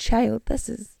fucking child. This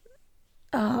is,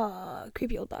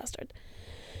 creepy old bastard.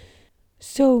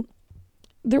 So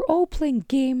they're all playing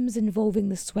games involving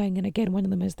the swing. And again, one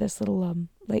of them is this little,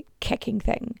 kicking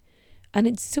thing. And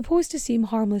it's supposed to seem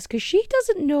harmless because she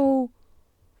doesn't know.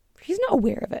 She's not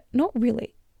aware of it. Not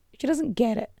really. She doesn't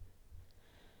get it.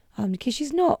 Because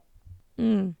she's not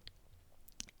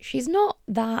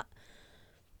that,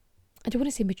 I don't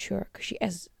want to say mature,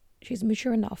 because she's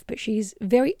mature enough, but she's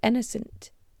very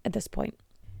innocent at this point.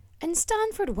 And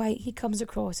Stanford White, he comes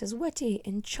across as witty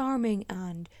and charming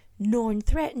and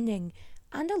non-threatening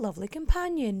and a lovely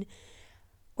companion.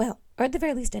 Well, or at the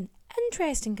very least, an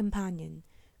interesting companion,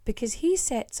 because he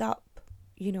sets up,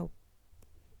 the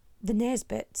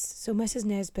Nesbits, so Mrs.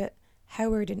 Nesbit,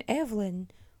 Howard and Evelyn,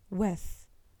 with,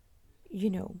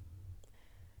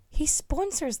 he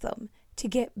sponsors them to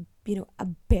get, a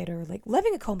better,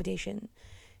 living accommodation.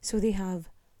 So they have,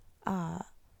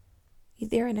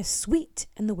 they're in a suite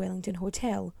in the Wellington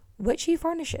Hotel, which he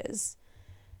furnishes.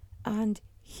 And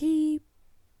he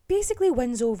basically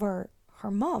wins over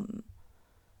her mum.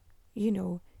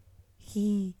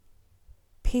 He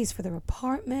pays for their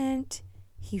apartment,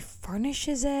 he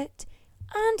furnishes it,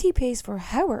 and he pays for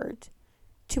Howard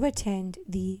to attend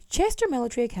the Chester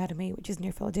Military Academy, which is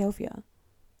near Philadelphia.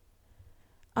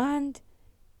 And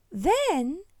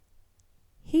then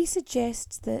he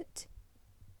suggests that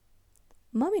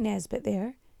Mummy Nesbit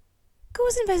there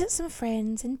goes and visits some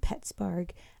friends in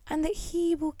Pittsburgh, and that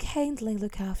he will kindly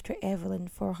look after Evelyn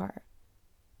for her.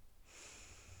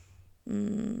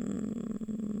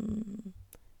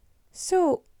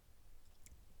 So,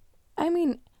 I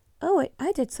mean, oh,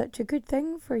 I did such a good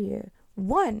thing for you.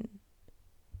 One,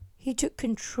 he took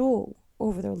control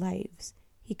over their lives.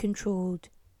 He controlled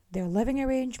their living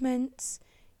arrangements.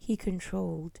 He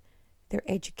controlled their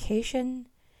education.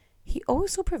 He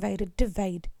also provided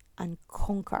divide and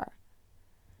conquer.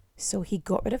 So he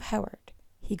got rid of Howard.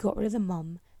 He got rid of the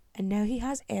mum. And now he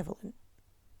has Evelyn.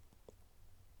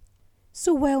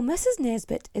 So while Mrs.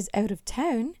 Nesbit is out of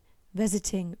town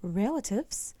visiting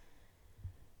relatives,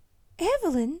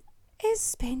 Evelyn is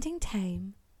spending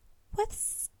time with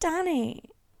Stanny.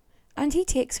 And he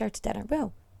takes her to dinner.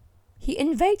 Well, he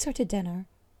invites her to dinner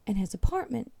in his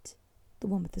apartment, the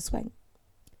one with the swing.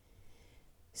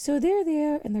 So they're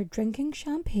there and they're drinking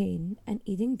champagne and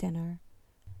eating dinner.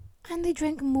 And they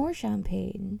drink more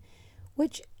champagne,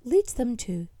 which leads them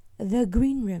to the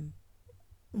green room,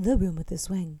 the room with the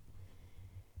swing.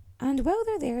 And while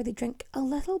they're there, they drink a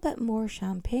little bit more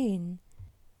champagne,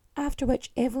 after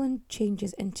which Evelyn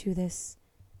changes into this,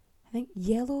 I think,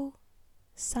 yellow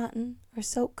satin or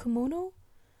silk kimono.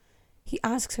 He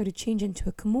asks her to change into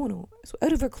a kimono, so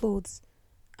out of her clothes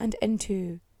and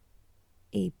into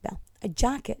a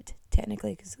jacket,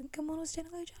 technically, because a kimono is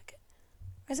technically a jacket.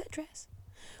 Or is it a dress?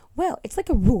 Well, it's like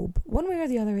a robe. One way or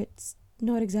the other, it's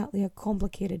not exactly a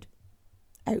complicated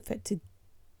outfit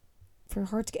for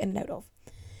her to get in and out of.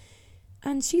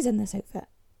 And she's in this outfit.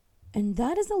 And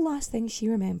that is the last thing she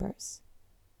remembers.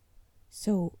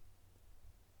 So,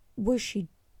 was she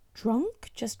drunk,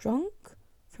 just drunk,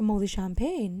 from all the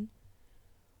champagne?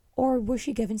 Or was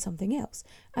she given something else?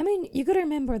 I mean, you gotta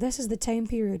remember, this is the time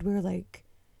period where, like,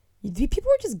 people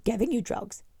were just giving you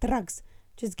drugs.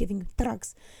 Just giving you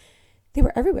drugs. They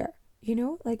were everywhere, you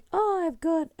know? Like, oh, I've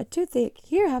got a toothache.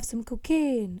 Here, have some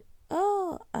cocaine.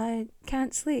 Oh, I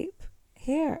can't sleep.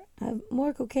 Here, have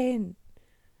more cocaine.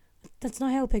 That's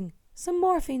not helping. Some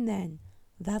morphine then.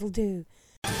 That'll do.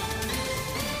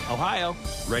 Ohio,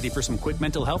 ready for some quick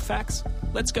mental health facts?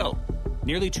 Let's go.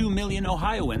 Nearly 2 million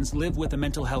Ohioans live with a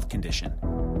mental health condition.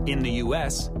 In the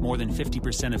U.S., more than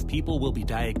 50% of people will be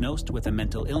diagnosed with a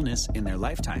mental illness in their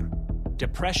lifetime.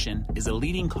 Depression is a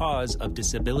leading cause of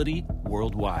disability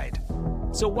worldwide.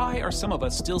 So why are some of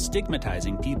us still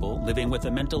stigmatizing people living with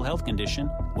a mental health condition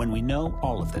when we know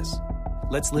all of this?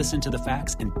 Let's listen to the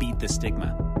facts and beat the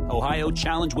stigma. Ohio,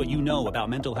 challenge what you know about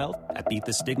mental health at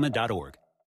beatthestigma.org.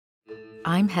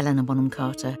 I'm Helena Bonham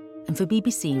Carter, and for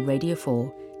BBC Radio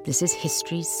 4, this is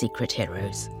History's Secret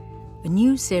Heroes, a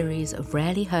new series of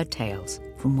rarely heard tales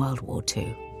from World War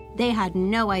II. They had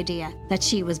no idea that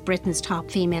she was Britain's top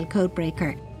female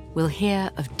codebreaker. We'll hear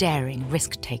of daring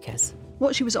risk-takers.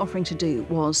 What she was offering to do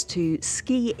was to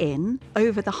ski in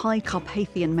over the high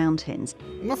Carpathian Mountains.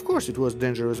 Of course it was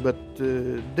dangerous, but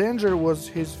danger was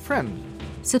his friend.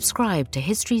 Subscribe to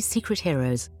History's Secret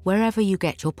Heroes wherever you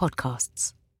get your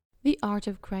podcasts. The Art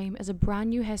of Crime is a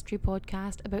brand new history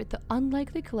podcast about the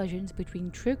unlikely collisions between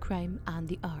true crime and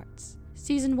the arts.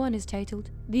 Season 1 is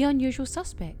titled The Unusual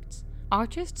Suspects,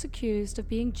 Artists Accused of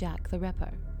Being Jack the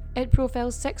Ripper. It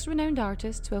profiles 6 renowned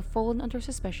artists who have fallen under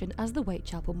suspicion as the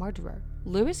Whitechapel murderer.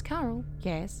 Lewis Carroll,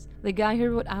 yes, the guy who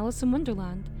wrote Alice in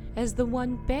Wonderland, is the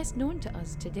one best known to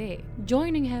us today.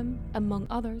 Joining him, among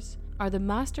others, are the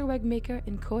master wig maker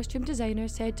and costume designer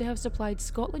said to have supplied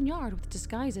Scotland Yard with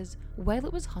disguises while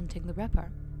it was hunting the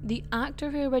Ripper. The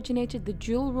actor who originated the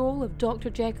dual role of Dr.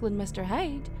 Jekyll and Mr.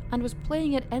 Hyde and was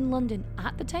playing it in London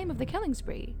at the time of the killing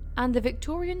spree, and the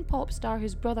Victorian pop star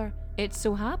whose brother, it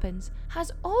so happens,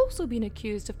 has also been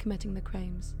accused of committing the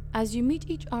crimes. As you meet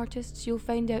each artist, you'll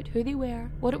find out who they were,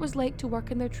 what it was like to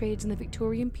work in their trades in the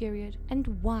Victorian period,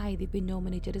 and why they've been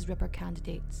nominated as Ripper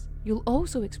candidates. You'll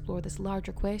also explore this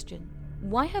larger question: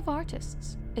 why have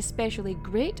artists, especially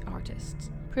great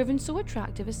artists, proven so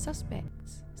attractive as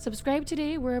suspects? Subscribe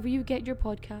today wherever you get your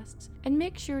podcasts, and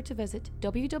make sure to visit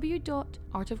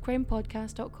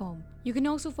www.artofcrimepodcast.com. You can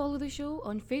also follow the show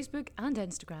on Facebook and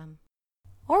Instagram.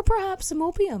 Or perhaps some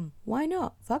opium. Why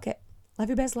not? Fuck it. Live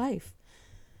your best life.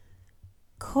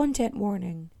 Content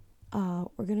warning.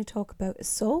 We're going to talk about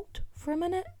assault for a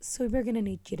minute, so we're going to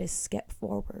need you to skip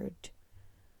forward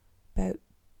about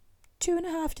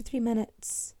 2.5 to 3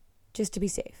 minutes just to be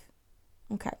safe.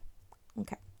 Okay.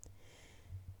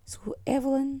 So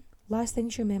Evelyn, last thing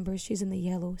she remembers, she's in the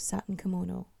yellow satin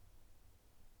kimono.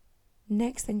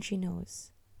 Next thing she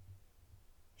knows,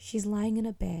 she's lying in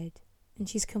a bed and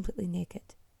she's completely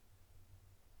naked.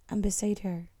 And beside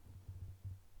her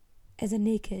is a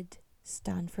naked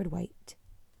Stanford White.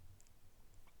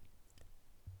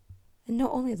 And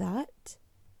not only that,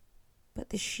 but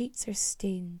the sheets are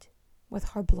stained with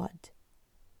her blood.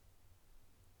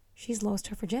 She's lost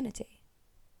her virginity.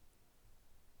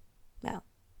 Well,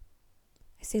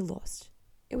 I say lost.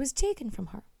 It was taken from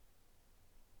her.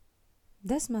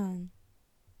 This man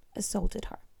assaulted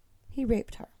her. He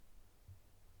raped her.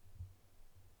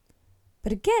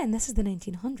 But again, this is the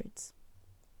 1900s.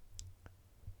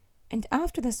 And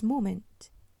after this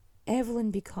moment, Evelyn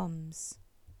becomes,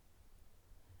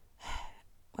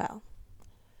 well,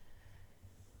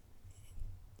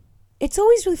 it's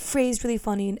always really phrased really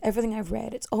funny in everything I've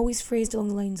read. It's always phrased along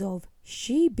the lines of,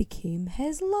 she became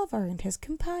his lover and his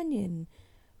companion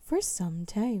for some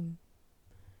time.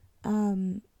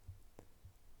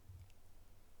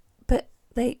 But,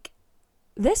 like,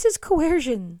 this is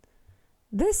coercion.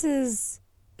 This is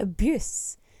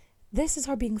abuse. This is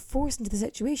her being forced into the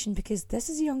situation because this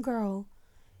is a young girl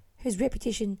whose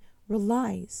reputation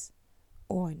relies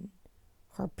on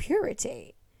her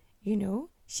purity. You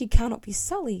know, she cannot be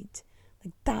sullied.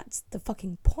 Like, that's the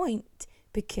fucking point,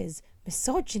 because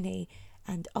misogyny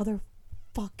and other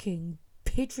fucking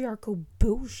patriarchal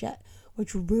bullshit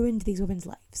which ruined these women's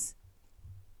lives.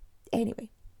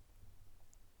 Anyway,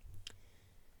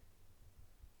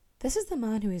 this is the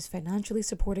man who is financially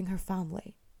supporting her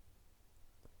family.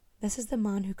 This is the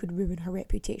man who could ruin her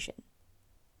reputation,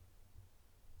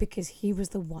 because he was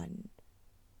the one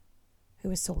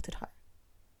who assaulted her.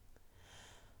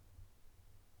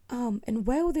 And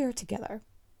while they're together,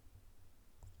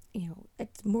 you know,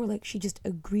 it's more like she just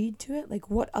agreed to it. Like,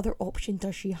 what other option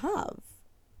does she have?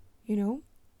 You know?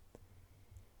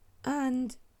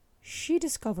 And she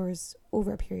discovers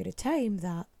over a period of time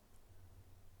that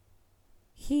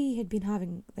he had been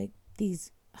having, like,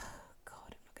 these,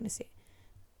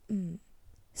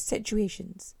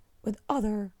 situations with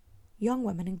other young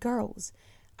women and girls.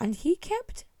 And he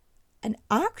kept an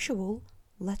actual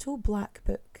little black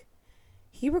book.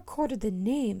 He recorded the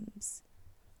names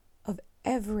of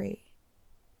every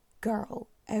girl,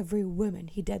 every woman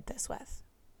he did this with.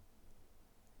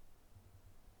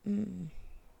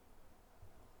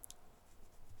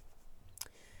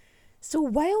 So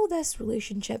while this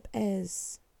relationship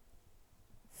is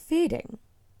fading,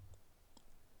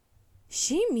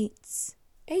 she meets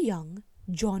a young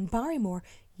John Barrymore.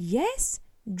 Yes,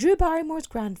 Drew Barrymore's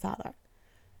grandfather.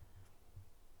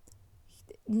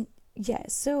 Yeah,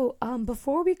 so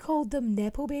before we called them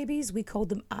Nepo babies, we called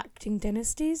them acting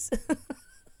dynasties.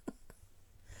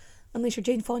 Unless you're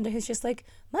Jane Fonda, who's just like,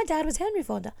 my dad was Henry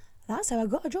Fonda. That's how I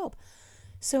got a job.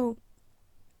 So,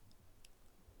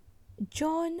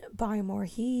 John Barrymore,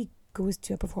 he goes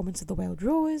to a performance of The Wild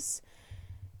Rose,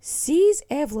 sees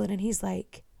Evelyn, and he's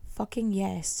like, fucking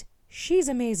yes, she's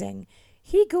amazing.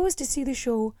 He goes to see the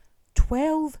show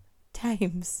 12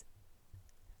 times.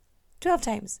 12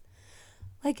 times.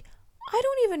 Like, I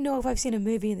don't even know if I've seen a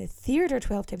movie in the theatre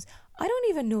 12 times. I don't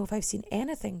even know if I've seen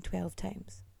anything 12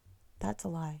 times. That's a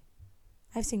lie.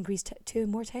 I've seen Grease 2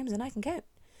 more times than I can count.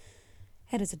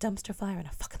 It is a dumpster fire and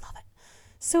I fucking love it.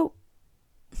 So,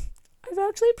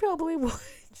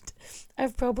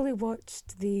 I've probably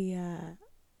watched the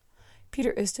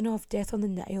Peter Ustinov Death on the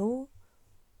Nile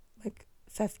like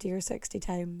 50 or 60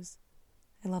 times.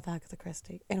 I love Agatha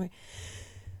Christie. Anyway,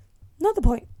 not the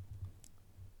point.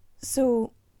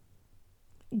 So,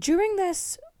 during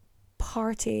this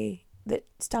party that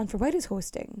Stanford White is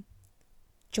hosting,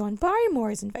 John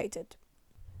Barrymore is invited.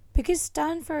 Because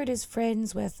Stanford is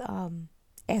friends with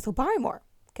Ethel Barrymore.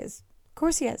 Because, of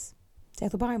course he is. It's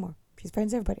Ethel Barrymore. She's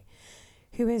friends with everybody.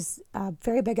 Who is a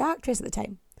very big actress at the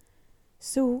time.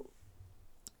 So,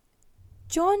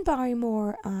 John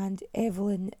Barrymore and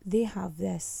Evelyn, they have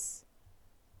this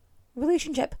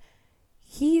relationship.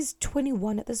 He's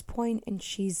 21 at this point and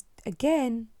she's,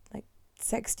 again, like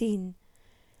 16.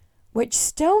 Which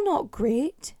still not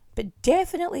great, but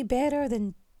definitely better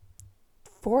than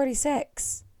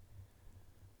 46.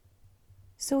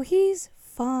 So he's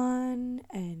fun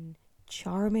and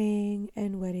charming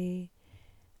and witty.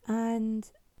 And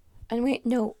wait,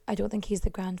 no, I don't think he's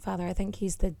the grandfather. I think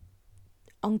he's the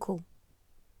uncle.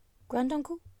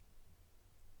 Granduncle?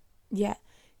 Yeah,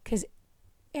 because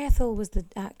Ethel was the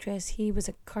actress. He was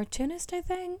a cartoonist, I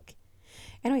think.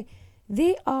 Anyway,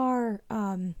 they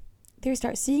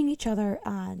start seeing each other,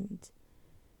 and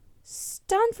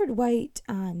Stanford White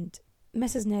and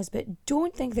Mrs. Nesbit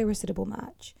don't think they're a suitable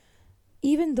match.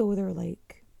 Even though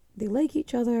they like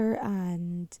each other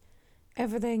and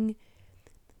everything.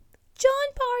 John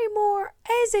Barrymore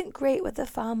isn't great with the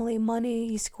family money.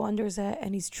 He squanders it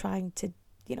and he's trying to,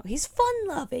 he's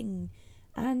fun-loving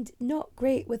and not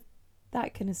great with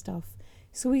that kind of stuff.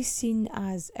 So he's seen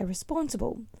as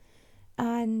irresponsible.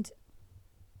 And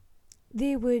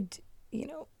they would,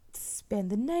 spend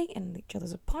the night in each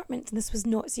other's apartments, and this was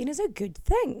not seen as a good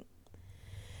thing.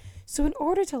 So in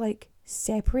order to,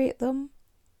 separate them,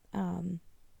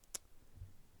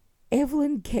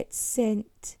 Evelyn gets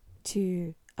sent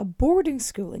to a boarding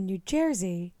school in New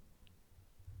Jersey,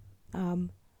 run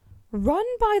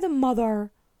by the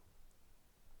mother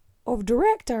of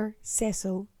director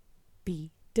Cecil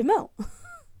B. DeMille.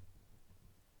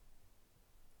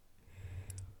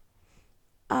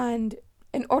 And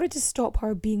in order to stop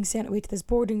her being sent away to this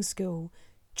boarding school,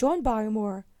 John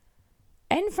Barrymore,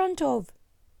 in front of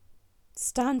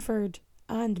Stanford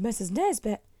and Mrs.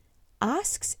 Nesbit,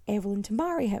 asks Evelyn to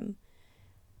marry him.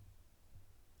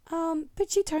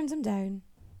 But she turns him down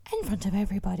in front of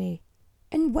everybody.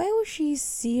 And while she's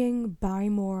seeing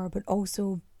Barrymore, but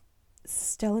also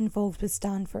still involved with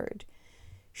Stanford,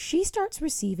 she starts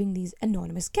receiving these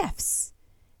anonymous gifts,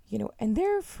 and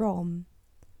they're from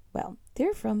an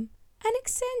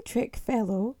eccentric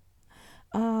fellow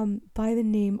by the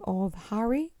name of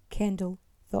Harry Kendall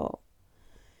Thaw.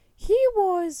 He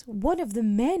was one of the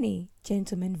many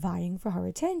gentlemen vying for her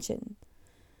attention.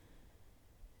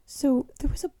 So there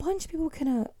was a bunch of people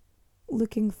kind of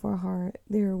looking for her.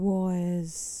 There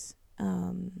was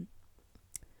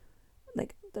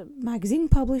the magazine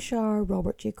publisher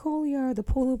Robert J. Collier, the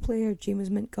polo player James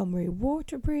Montgomery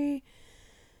Waterbury.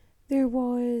 There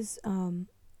was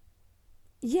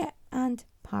and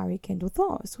Harry Kendall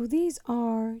Thaw. So these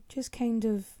are just kind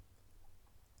of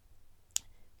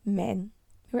men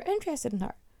who are interested in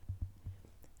her.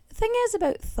 The thing is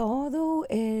about Thaw, though,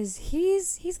 is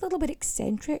he's a little bit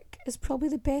eccentric, is probably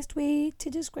the best way to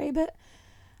describe it.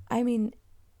 I mean,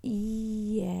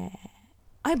 yeah.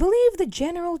 I believe the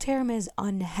general term is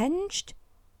unhinged.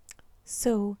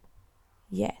 So,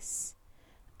 yes.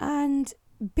 And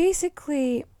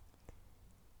basically,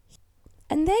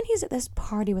 and then he's at this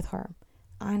party with her,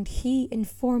 and he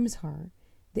informs her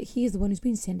that he is the one who's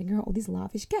been sending her all these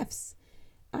lavish gifts.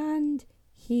 And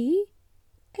he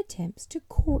attempts to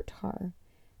court her.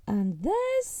 And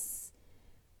this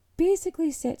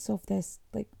basically sets off this,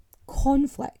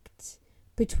 conflict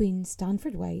between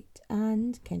Stanford White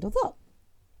and Kendall Thaw.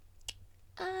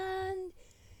 And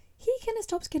he kind of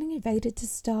stops getting invited to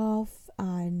stuff,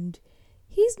 and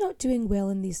he's not doing well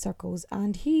in these circles,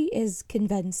 and he is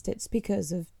convinced it's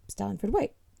because of Stanford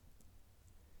White.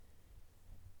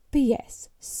 But yes,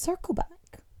 circle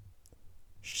back.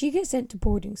 She gets sent to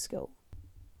boarding school,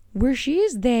 where she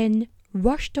is then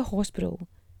rushed to hospital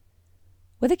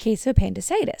with a case of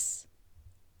appendicitis.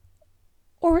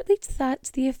 Or at least that's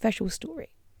the official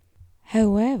story.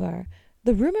 However,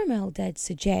 the rumour mill did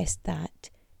suggest that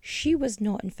she was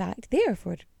not in fact there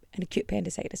for an acute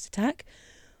appendicitis attack,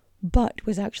 but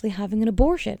was actually having an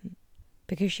abortion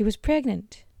because she was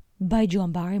pregnant by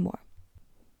John Barrymore.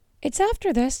 It's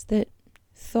after this that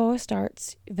Thaw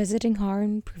starts visiting her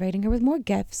and providing her with more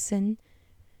gifts, and,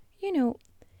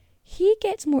 he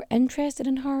gets more interested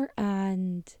in her,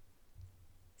 and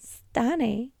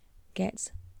Stanny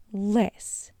gets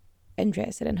less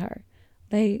interested in her.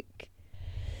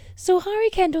 So Harry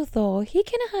Kendall Thaw, he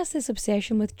kind of has this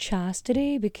obsession with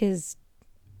chastity because,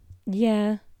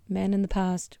 men in the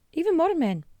past, even modern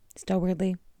men, still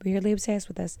weirdly obsessed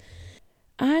with this.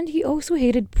 And he also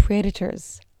hated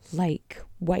predators like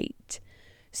White.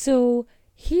 So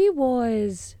he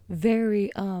was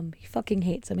very, he fucking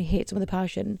hates him. He hates him with a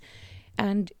passion.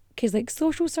 And because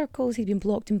social circles, he'd been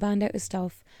blocked and banned out of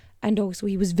stuff. And also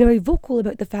he was very vocal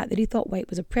about the fact that he thought White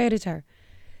was a predator.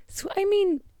 So, I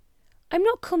mean, I'm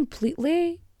not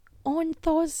completely on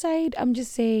Thaw's side. I'm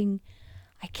just saying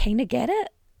I kind of get it.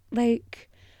 Right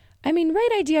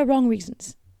idea, wrong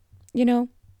reasons. Yeah.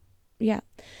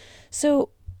 So,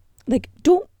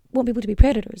 don't want people to be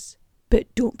predators,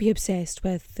 but don't be obsessed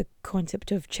with the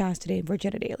concept of chastity and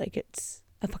virginity. It's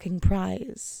a fucking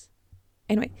prize.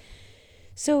 Anyway,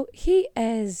 so he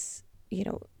is,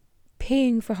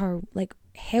 paying for her,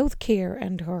 health care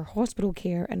and her hospital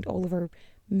care and all of her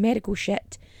medical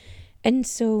shit. And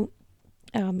so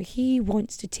he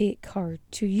wants to take her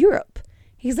to Europe.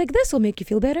 He's like, this will make you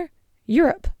feel better.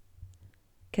 Europe.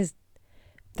 Because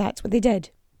that's what they did.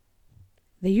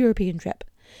 The European trip.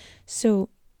 So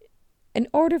in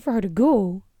order for her to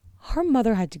go, her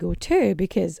mother had to go too,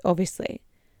 because obviously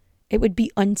it would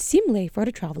be unseemly for her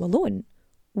to travel alone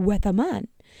with a man.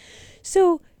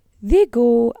 So they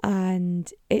go,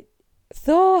 and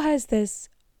Thaw has this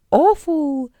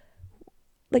awful,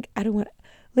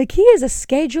 he has a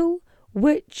schedule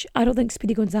which I don't think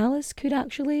Speedy Gonzales could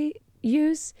actually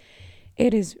use.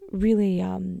 It is really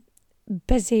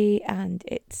busy, and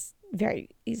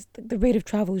the rate of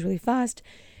travel is really fast.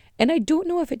 And I don't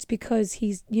know if it's because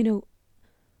he's,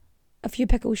 a few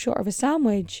pickles short of a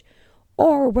sandwich,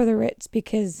 or whether it's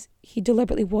because he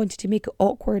deliberately wanted to make it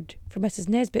awkward for Mrs.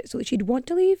 Nesbit so that she'd want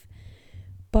to leave.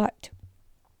 But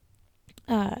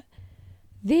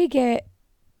they get,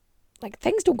 like,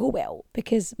 things don't go well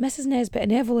because Mrs. Nesbit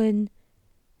and Evelyn,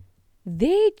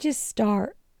 they just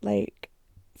start, like,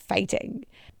 fighting.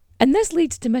 And this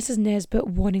leads to Mrs. Nesbit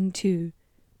wanting to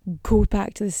go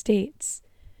back to the States.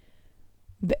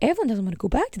 But Evelyn doesn't want to go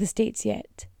back to the States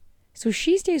yet. So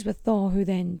she stays with Thaw, who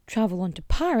then travel on to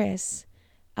Paris.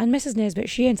 And Mrs. Nesbit,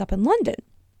 she ends up in London.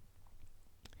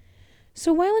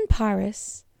 So while in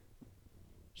Paris,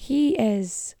 he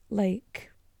is,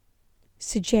 like,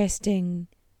 suggesting,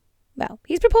 well,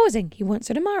 he's proposing. He wants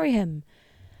her to marry him.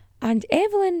 And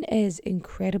Evelyn is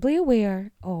incredibly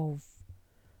aware of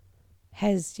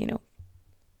his,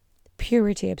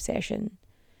 purity obsession.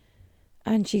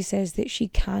 And she says that she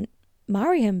can't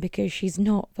marry him because she's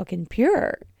not fucking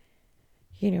pure.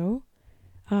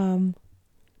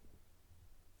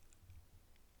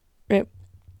 Right.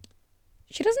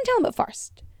 She doesn't tell him at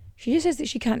first. She just says that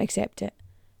she can't accept it.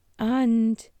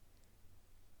 And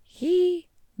he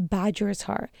badgers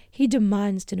her. He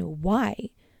demands to know why.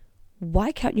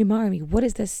 Why can't you marry me? What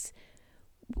is this?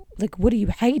 Like, what are you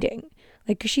hiding?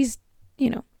 Like, 'cause she's,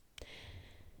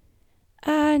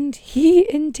 And he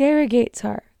interrogates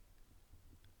her.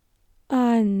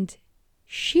 And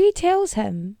she tells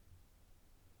him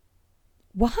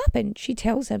what happened. She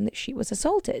tells him that she was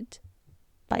assaulted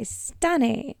by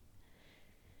Stanny.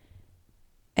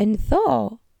 And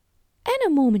Thaw, in a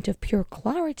moment of pure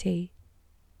clarity,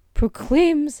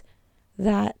 proclaims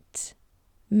that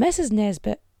Mrs.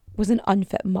 Nesbit was an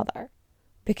unfit mother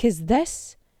because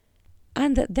this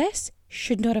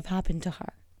should not have happened to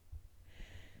her.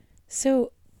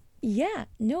 So, yeah,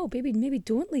 no, baby, maybe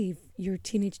don't leave your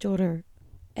teenage daughter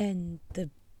in the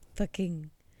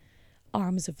fucking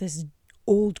arms of this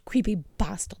old creepy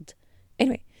bastard.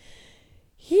 Anyway,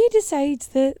 he decides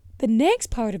that the next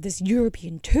part of this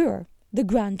European tour, the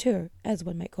Grand Tour, as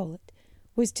one might call it,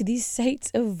 was to these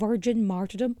sites of virgin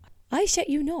martyrdom. I shit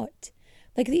you not.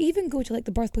 Like, they even go to, like,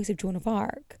 the birthplace of Joan of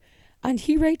Arc. And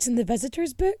he writes in the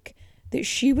visitor's book that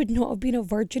she would not have been a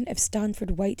virgin if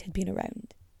Stanford White had been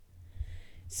around.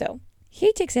 So,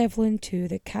 he takes Evelyn to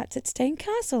the Katzstein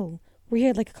Castle, where he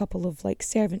had, like, a couple of, like,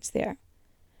 servants there.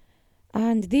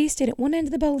 And they stayed at one end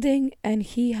of the building, and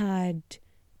he had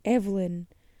Evelyn,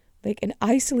 like, in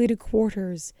isolated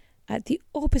quarters at the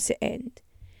opposite end.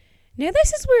 Now,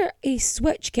 this is where a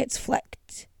switch gets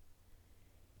flicked.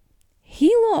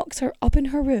 He locks her up in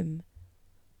her room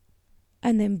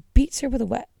and then beats her with a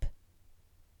whip.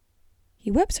 He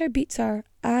whips her, beats her,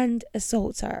 and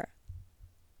assaults her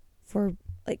for,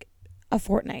 like, a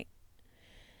fortnight.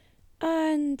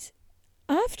 And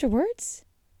afterwards,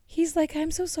 he's like,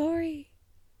 I'm so sorry.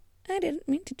 I didn't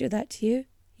mean to do that to you.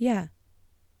 Yeah,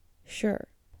 sure.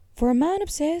 For a man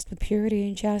obsessed with purity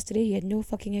and chastity, he had no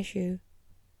fucking issue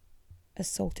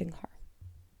assaulting her.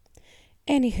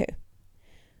 Anywho,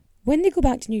 when they go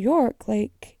back to New York,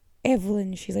 like,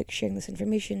 Evelyn, she's, like, sharing this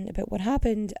information about what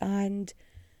happened, and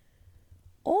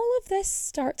all of this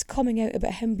starts coming out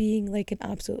about him being, like, an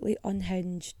absolutely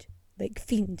unhinged, like,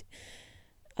 fiend.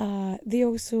 They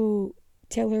also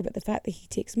tell her about the fact that he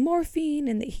takes morphine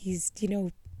and that he's,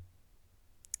 2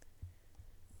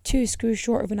 screws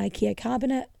short of an IKEA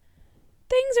cabinet.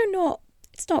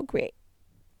 It's not great.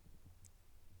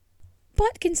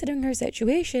 But considering her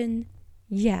situation,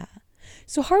 yeah.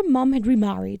 So her mum had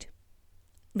remarried,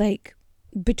 like,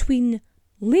 between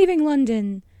leaving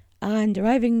London and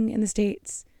arriving in the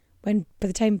States, when by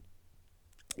the time,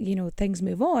 things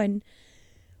move on,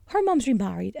 her mum's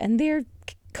remarried and they're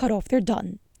cut off, they're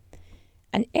done.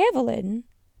 And Evelyn,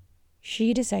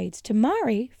 she decides to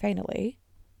marry, finally,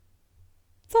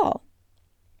 Thaw.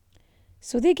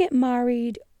 So they get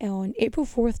married on April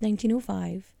 4th,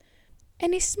 1905,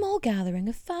 in a small gathering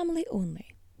of family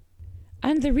only.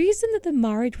 And the reason that the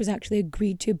marriage was actually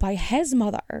agreed to by his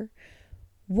mother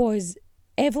was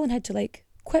Evelyn had to, like,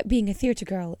 quit being a theatre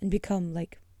girl and become,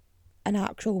 like, an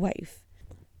actual wife.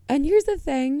 And here's the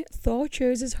thing, Thaw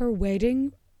chooses her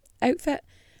wedding outfit,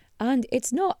 and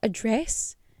it's not a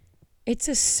dress, it's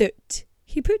a suit.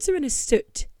 He puts her in a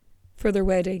suit for their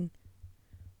wedding.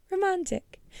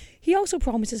 Romantic. He also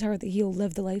promises her that he'll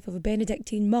live the life of a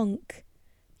Benedictine monk,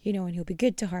 and he'll be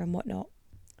good to her and whatnot.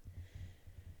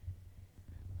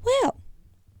 Well,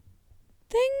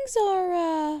 things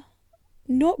are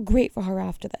not great for her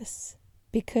after this,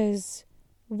 because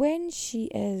when she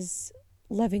is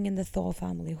living in the Thaw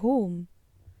family home,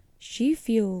 she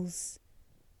feels,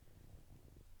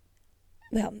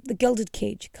 well, the gilded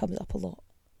cage comes up a lot.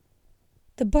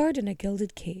 The bird in a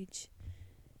gilded cage.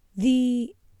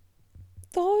 The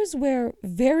Thaws were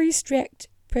very strict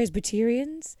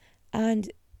Presbyterians,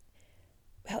 and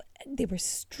well, they were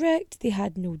strict, they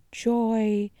had no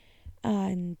joy,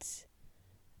 and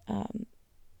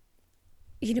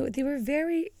they were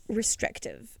very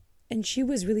restrictive, and she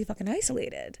was really fucking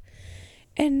isolated.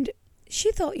 And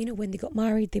she thought, when they got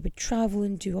married, they would travel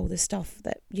and do all the stuff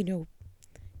that,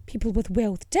 people with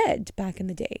wealth did back in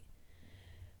the day.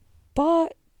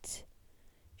 But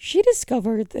she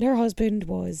discovered that her husband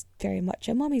was very much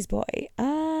a mummy's boy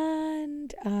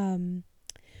and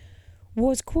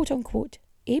was, quote unquote,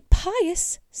 a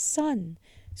pious son.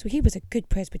 So he was a good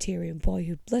Presbyterian boy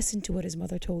who'd listen to what his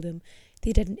mother told him.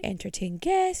 They didn't entertain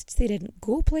guests. They didn't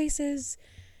go places.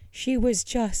 She was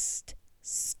just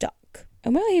stuck.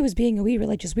 And while he was being a wee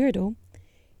religious weirdo,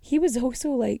 he was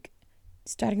also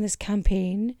starting this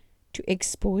campaign to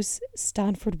expose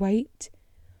Stanford White,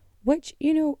 which,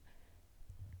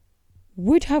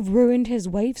 would have ruined his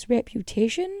wife's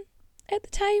reputation at the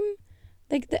time.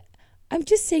 I'm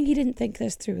just saying he didn't think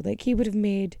this through. He would have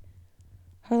made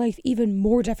her life even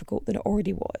more difficult than it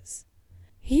already was.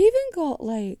 He even got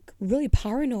really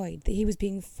paranoid that he was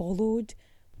being followed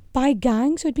by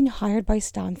gangs who had been hired by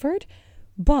Stanford.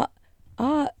 But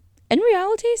in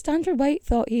reality, Stanford White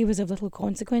thought he was of little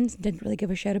consequence and didn't really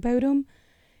give a shit about him.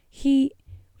 He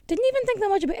didn't even think that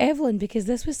much about Evelyn because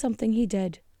this was something he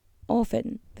did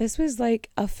often. This was like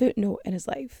a footnote in his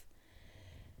life.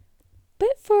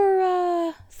 But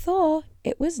for Thaw,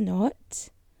 it was not.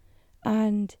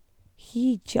 And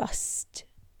he just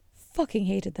fucking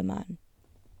hated the man.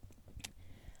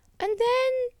 And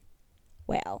then,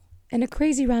 in a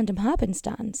crazy random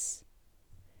happenstance,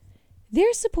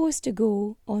 they're supposed to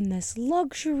go on this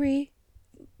luxury,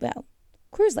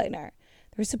 cruise liner.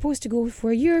 They're supposed to go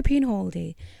for a European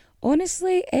holiday.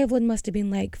 Honestly, Evelyn must have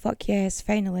been like, fuck yes,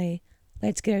 finally,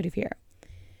 let's get out of here.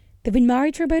 They've been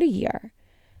married for about a year,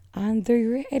 and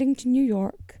they're heading to New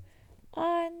York,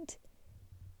 and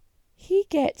he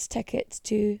gets tickets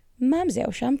to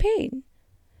Mamselle Champagne.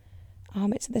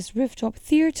 It's this rooftop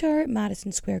theatre at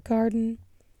Madison Square Garden.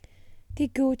 They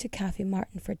go to Cafe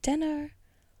Martin for dinner,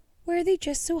 where they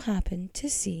just so happen to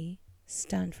see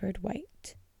Stanford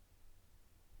White.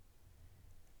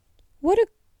 What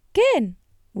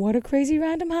a crazy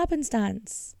random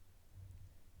happenstance.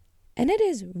 And it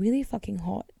is really fucking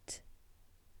hot.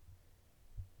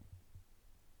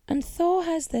 And Thaw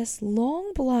has this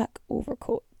long black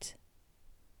overcoat.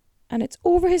 And it's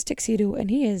over his tuxedo, and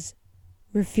he is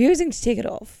refusing to take it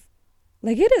off.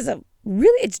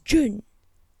 It's June.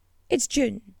 It's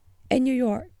June in New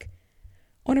York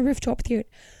on a rooftop theatre.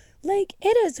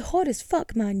 It is hot as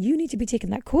fuck, man. You need to be taking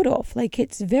that coat off.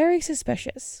 It's very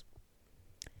suspicious.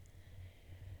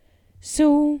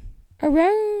 So,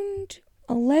 around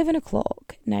 11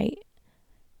 o'clock at night,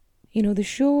 the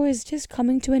show is just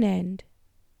coming to an end.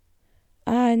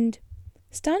 And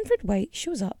Stanford White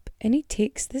shows up and he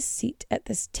takes this seat at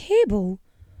this table,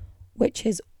 which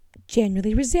is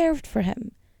generally reserved for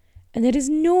him. And it is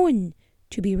known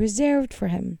to be reserved for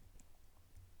him.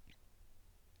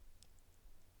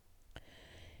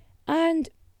 And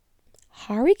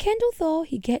Harry Kendall Thaw,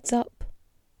 he gets up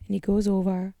and he goes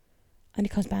over and he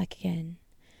comes back again.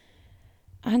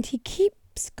 And he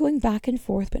keeps going back and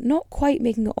forth, but not quite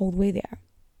making it all the way there.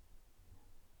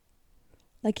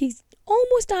 He's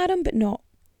almost at him, but not.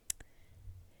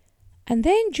 And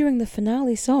then during the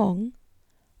finale song,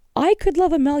 I Could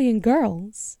Love a Million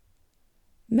Girls,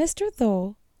 Mr.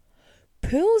 Thaw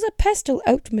pulls a pistol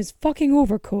out from his fucking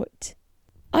overcoat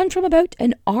and from about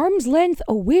an arm's length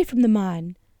away from the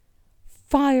man,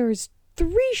 fires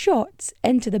 3 shots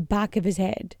into the back of his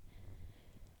head.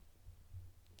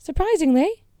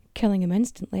 Surprisingly, killing him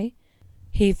instantly,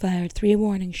 he fired 3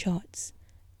 warning shots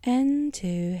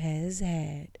into his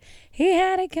head. He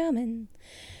had it coming.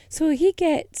 So he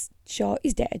gets shot.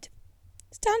 He's dead.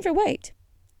 Stanford White,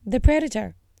 the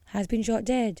predator, has been shot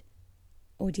dead.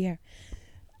 Oh dear.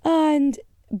 And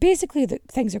basically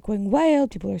things are going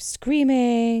wild. People are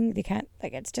screaming. They can't,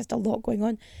 it's just a lot going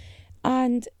on.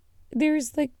 And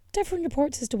there's different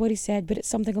reports as to what he said, but it's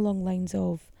something along the lines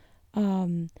of,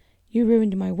 you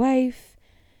ruined my wife.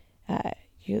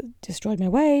 You destroyed my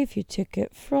wife. You took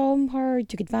it from her. You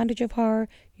took advantage of her.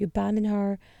 You abandoned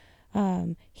her.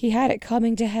 He had it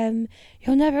coming to him.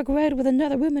 He'll never go out with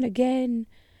another woman again.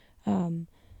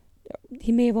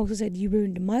 He may have also said, you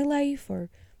ruined my life,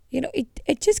 or,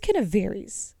 it just kind of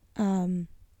varies. Here's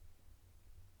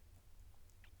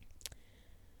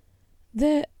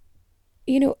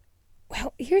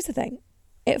the thing.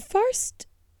 At first,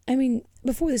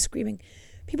 before the screaming,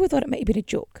 people thought it might have been a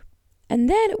joke. And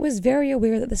then it was very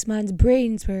aware that this man's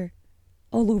brains were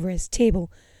all over his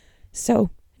table. So,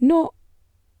 not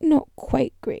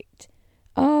quite great.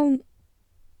 The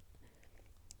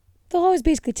law was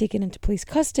basically taken into police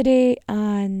custody,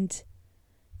 and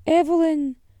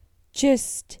Evelyn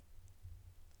just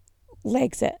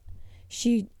legs it.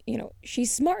 She's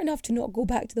smart enough to not go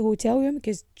back to the hotel room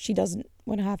because she doesn't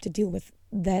want to have to deal with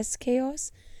this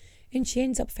chaos. And she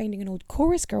ends up finding an old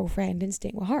chorus girlfriend and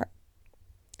staying with her.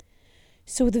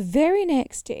 So the very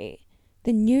next day,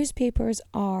 the newspapers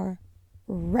are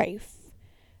rife.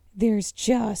 There's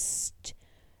just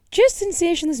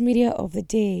sensationalist media of the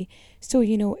day. So,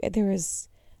 there's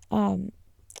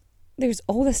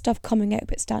all this stuff coming out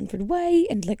about Stanford White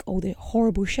and like all the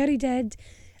horrible shit he did.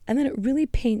 And then it really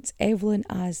paints Evelyn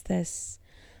as this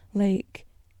like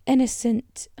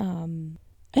innocent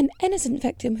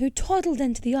victim who toddled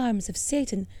into the arms of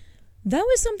Satan. That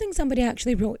was something somebody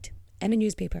actually wrote in a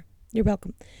newspaper. You're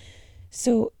welcome.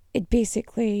 So it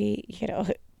basically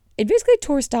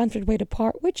tore Stanford White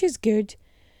apart, which is good,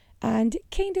 and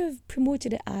kind of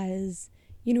promoted it as,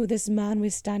 this man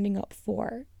was standing up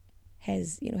for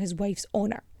his wife's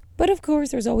honour. But of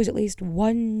course, there's always at least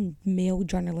one male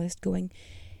journalist going,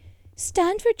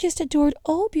 Stanford just adored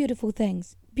all beautiful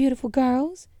things. Beautiful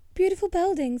girls, beautiful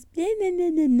buildings.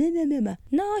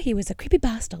 No, he was a creepy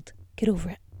bastard. Get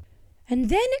over it. And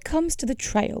then it comes to the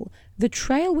trial. The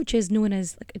trial which is known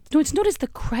as, it's known as the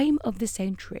crime of the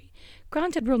century.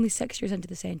 Granted, we're only 6 years into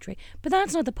the century, but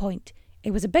that's not the point.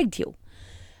 It was a big deal.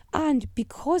 And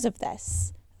because of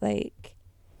this,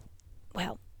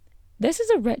 this is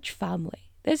a rich family.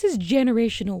 This is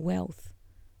generational wealth.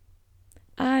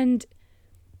 And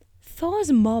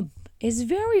Thaw's mum is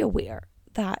very aware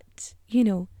that,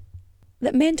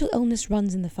 that mental illness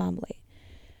runs in the family.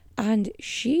 And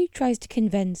she tries to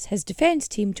convince his defence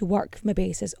team to work from a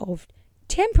basis of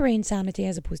temporary insanity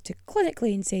as opposed to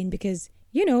clinically insane because,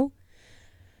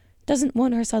 doesn't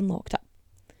want her son locked up.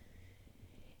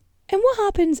 And what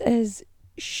happens is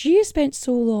she has spent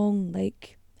so long,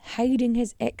 hiding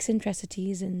his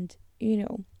eccentricities and,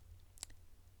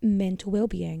 mental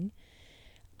well-being.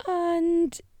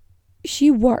 And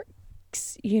she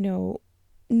works,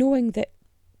 knowing that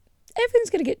everything's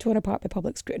going to get torn apart by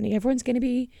public scrutiny. Everyone's going to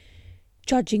be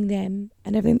judging them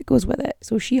and everything that goes with it.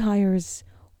 So she hires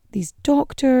these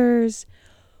doctors,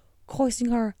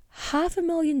 costing her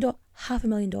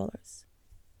 $500,000.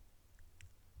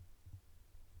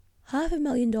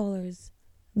 $500,000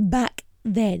 back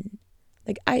then.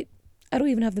 I don't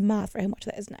even have the math for how much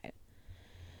that is now.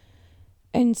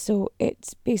 And so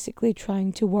it's basically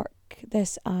trying to work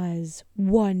this as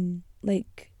one,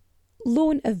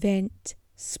 lone event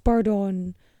spurred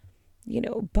on,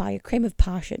 by a crime of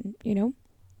passion,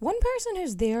 One person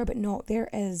who's there but not there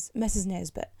is Mrs.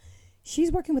 Nesbitt.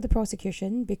 She's working with the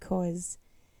prosecution because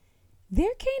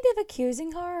they're kind of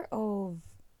accusing her of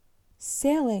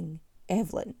selling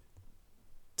Evelyn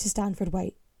to Stanford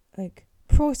White,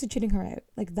 prostituting her out.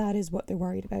 That is what they're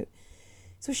worried about.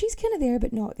 So she's kind of there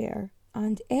but not there.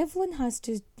 And Evelyn has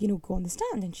to, go on the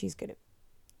stand and she's going to,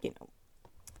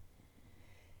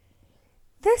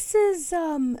 This is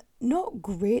not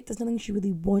great. There's nothing she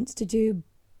really wants to do,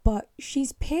 but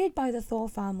she's paid by the Thaw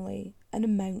family an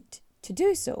amount to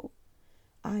do so.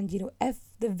 And, if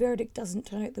the verdict doesn't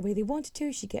turn out the way they want it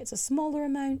to, she gets a smaller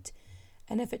amount.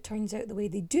 And if it turns out the way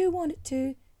they do want it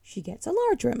to, she gets a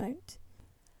larger amount.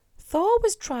 Thaw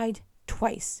was tried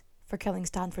twice for killing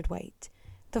Stanford White.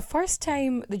 The first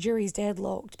time the jury's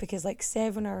deadlocked because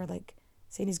 7 are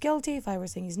saying he's guilty, 5 are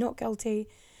saying he's not guilty.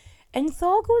 And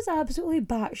Thaw goes absolutely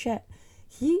batshit.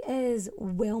 He is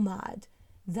well mad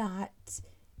that,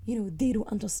 they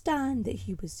don't understand that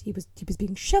he was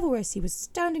being chivalrous. He was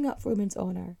standing up for women's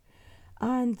honour.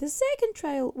 And the second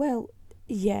trial,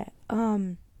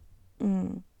 and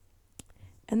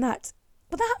that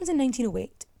happens in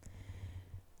 1908.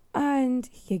 And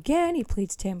he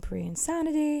pleads temporary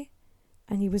insanity.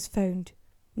 And he was found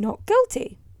not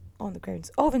guilty on the grounds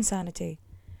of insanity.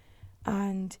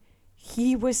 And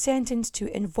he was sentenced to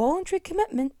involuntary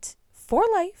commitment for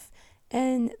life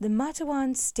in the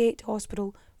Matawan State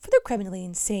Hospital for the criminally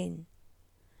insane.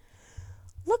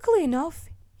 Luckily enough,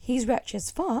 he's rich as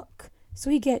fuck, so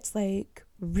he gets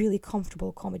really comfortable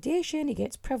accommodation, he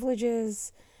gets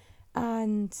privileges,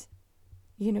 and,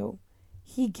 he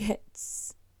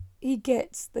gets a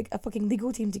fucking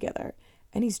legal team together.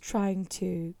 And he's trying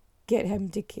to get him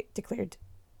declared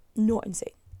not insane.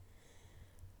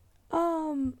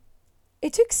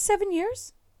 It took 7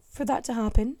 years for that to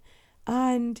happen.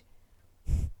 And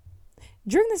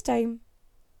during this time,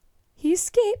 he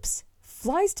escapes,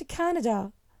 flies to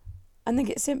Canada, and then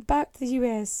gets sent back to the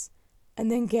US, and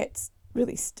then gets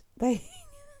released.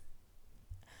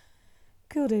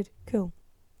 Cool, dude. Cool.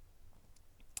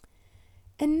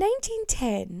 In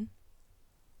 1910,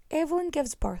 Evelyn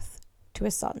gives birth to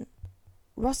a son,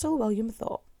 Russell William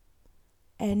Thaw,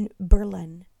 in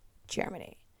Berlin,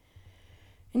 Germany.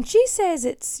 And she says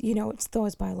it's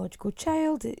Thaw's biological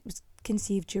child. It was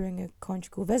conceived during a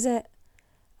conjugal visit.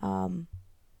 Thaw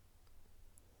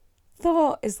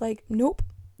is like, nope,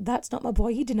 that's not my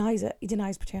boy. He denies it. He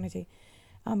denies paternity.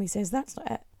 He says that's not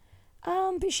it.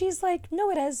 But she's like, no,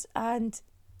 it is. And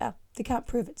they can't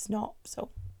prove it's not. So,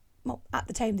 well, at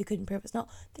the time they couldn't prove it's not.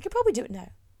 They could probably do it now.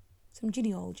 Some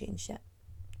genealogy and shit.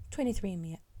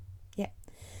 23andMe it. Yeah.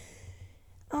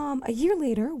 A year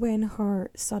later, when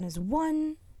her son is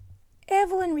 1,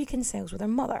 Evelyn reconciles with her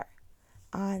mother.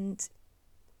 And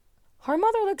her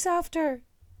mother looks after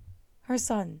her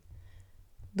son.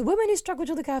 The woman who struggled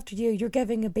to look after you, you're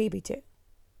giving a baby to.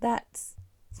 It's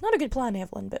not a good plan,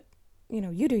 Evelyn, but,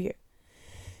 you do you.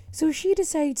 So she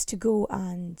decides to go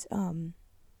and,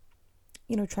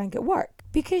 try and get work.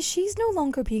 Because she's no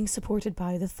longer being supported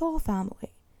by the Thaw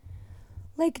family.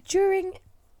 Like, during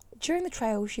the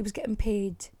trial, she was getting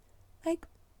paid, like,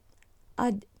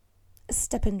 a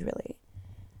stipend, really.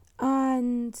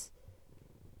 And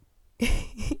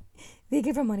they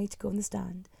give her money to go on the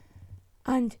stand.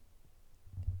 And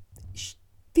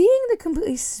being the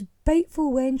completely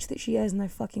spiteful wench that she is, and I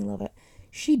fucking love it,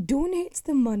 she donates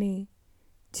the money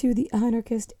to the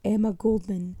anarchist Emma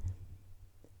Goldman.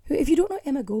 Who, if you don't know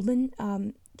Emma Goldman,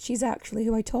 she's actually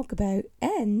who I talk about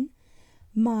in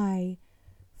my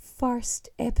first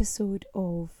episode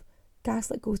of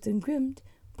Gaslit, Ghosted and Groomed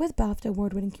with BAFTA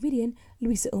award-winning comedian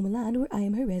Louisa O'Malan, where I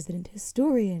am her resident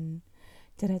historian.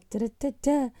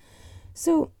 Da-da-da-da-da-da.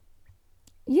 So,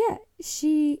 yeah,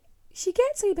 she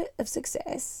gets a bit of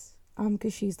success,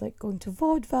 because she's like going to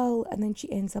vaudeville, and then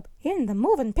she ends up in the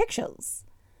moving pictures.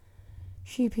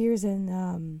 She appears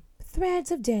in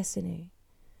Threads of Destiny.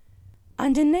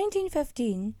 And in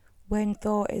 1915, when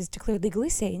Thaw is declared legally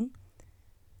sane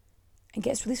and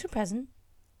gets released from prison,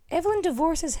 Evelyn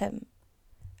divorces him,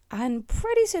 and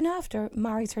pretty soon after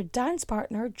marries her dance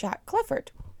partner, Jack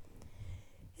Clifford.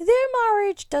 Their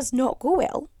marriage does not go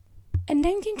well. In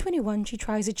 1921, she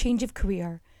tries a change of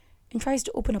career and tries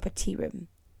to open up a tea room.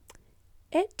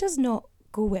 It does not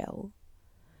go well.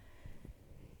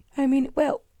 I mean,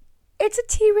 well, it's a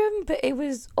tea room, but it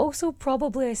was also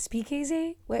probably a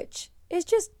speakeasy, which is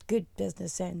just good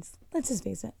business sense. Let's just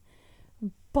face it.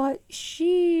 But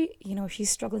she, she's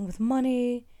struggling with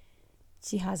money,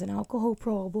 she has an alcohol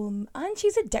problem, and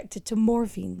she's addicted to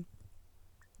morphine.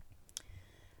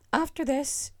 After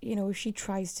this, she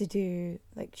tries to do,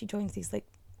 she joins these,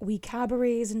 wee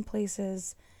cabarets and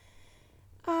places,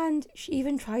 and she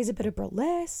even tries a bit of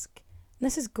burlesque. And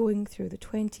this is going through the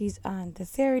 20s and the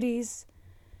 30s.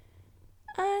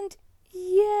 And,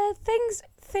 yeah,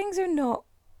 things are not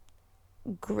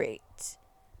great.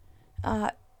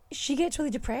 She gets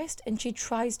really depressed, and she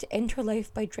tries to end her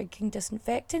life by drinking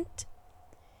disinfectant.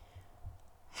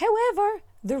 However,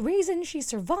 the reason she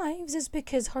survives is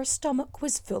because her stomach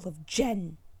was full of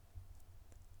gin.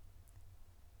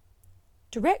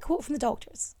 Direct quote from the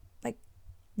doctors.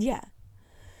 Yeah.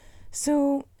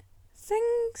 So,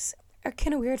 things are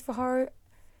kind of weird for her.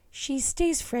 She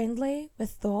stays friendly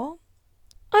with Thaw.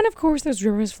 And of course, there's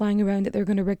rumours flying around that they're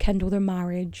going to rekindle their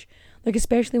marriage.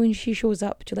 Especially when she shows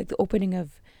up to, the opening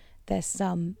of this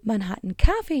Manhattan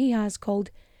cafe he has called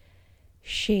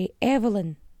Chez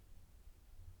Evelyn.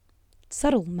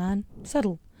 Subtle, man.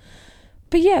 Subtle.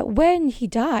 But yeah, when he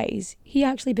dies, he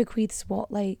actually bequeaths,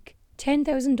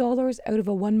 $10,000 out of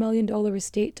a $1 million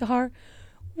estate to her,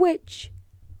 which,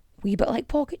 wee bit like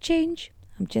pocket change.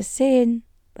 I'm just saying,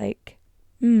 But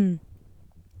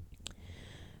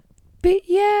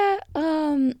yeah,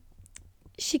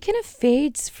 she kind of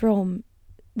fades from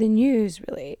the news,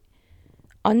 really,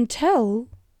 until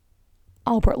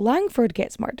Albert Langford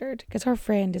gets murdered, because her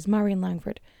friend is Marion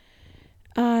Langford.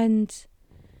 And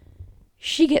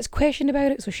she gets questioned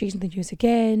about it, so she's in the news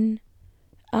again.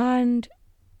 And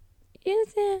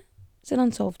it's an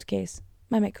unsolved case.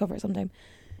 I might cover it sometime.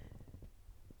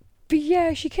 But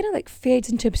yeah, she kind of fades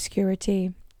into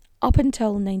obscurity up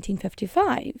until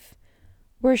 1955,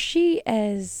 where she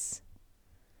is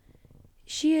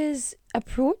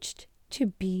approached to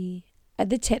be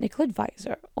the technical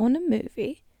advisor on a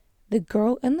movie, The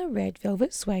Girl in the Red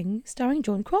Velvet Swing, starring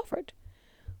Joan Crawford,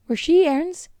 where she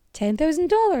earns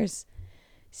 $10,000.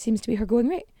 Seems to be her going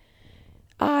rate.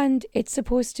 And it's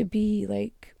supposed to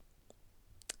be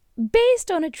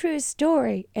based on a true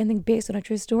story. Anything based on a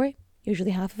true story,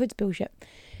 usually half of it's bullshit.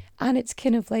 And it's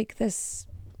kind of this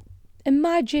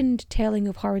imagined telling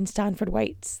of her and Stanford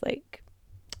White's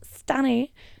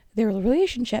Stanny their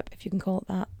relationship, if you can call it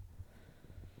that.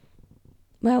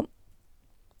 Well,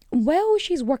 while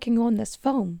she's working on this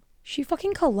film, she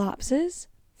fucking collapses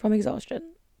from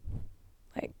exhaustion.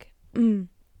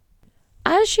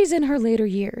 As she's in her later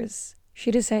years, she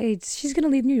decides she's going to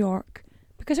leave New York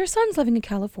because her son's living in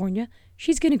California.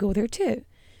 She's going to go there too.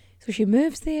 So she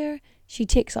moves there, she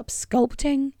takes up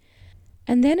sculpting,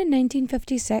 and then in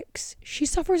 1956, she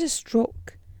suffers a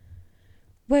stroke,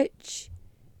 which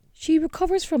she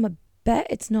recovers from a bit.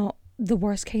 It's not the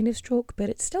worst kind of stroke, but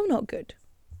it's still not good.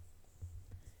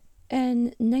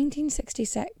 In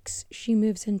 1966, she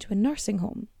moves into a nursing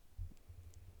home.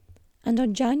 And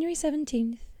on January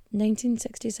 17th,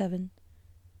 1967,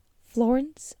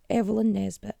 Florence Evelyn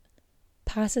Nesbit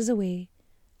passes away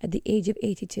at the age of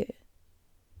 82.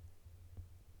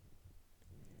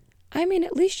 I mean,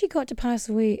 at least she got to pass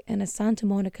away in a Santa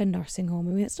Monica nursing home.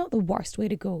 I mean, it's not the worst way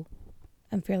to go,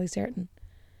 I'm fairly certain.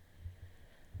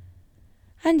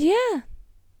 And yeah,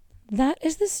 that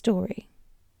is the story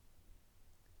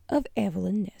of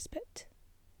Evelyn Nesbit,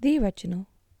 the original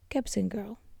Gibson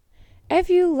Girl. If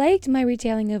you liked my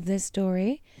retelling of this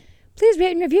story, please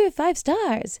rate and review 5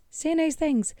 stars. Say nice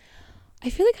things. I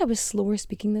feel like I was slower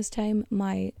speaking this time.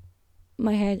 My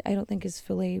head, I don't think, is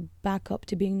fully back up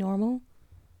to being normal,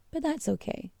 but that's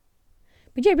okay.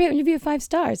 But yeah, rate and review 5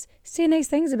 stars. Say nice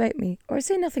things about me, or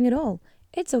say nothing at all.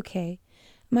 It's okay.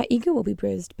 My ego will be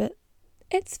bruised, but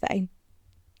it's fine.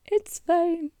 It's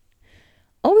fine.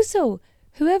 Also,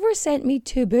 whoever sent me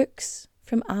 2 books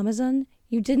from Amazon,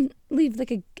 you didn't leave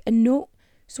like a note,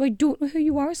 so I don't know who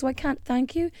you are, so I can't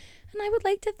thank you. And I would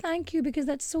like to thank you because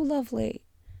that's so lovely.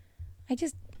 I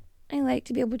like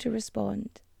to be able to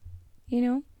respond, you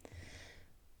know?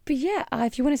 But yeah,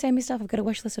 if you want to send me stuff, I've got a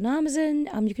wish list on Amazon.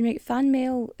 You can write fan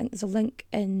mail, and there's a link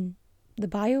in the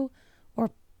bio,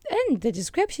 or in the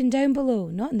description down below.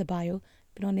 Not in the bio,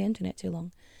 been on the internet too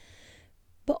long.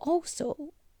 But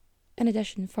also, in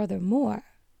addition, furthermore,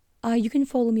 you can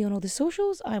follow me on all the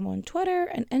socials. I'm on Twitter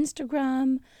and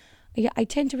Instagram. Yeah, I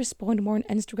tend to respond more on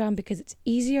Instagram because it's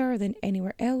easier than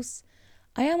anywhere else.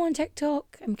 I am on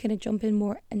TikTok. I'm kind of jumping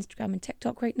more Instagram and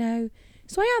TikTok right now.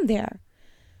 So I am there.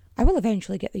 I will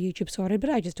eventually get the YouTube sorted, but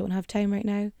I just don't have time right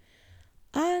now.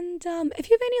 And if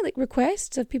you have any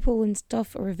requests of people and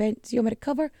stuff or events you want me to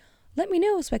cover, let me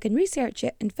know so I can research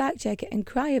it and fact check it and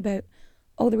cry about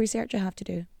all the research I have to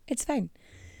do. It's fine.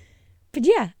 But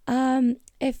yeah,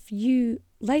 if you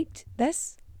liked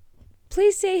this,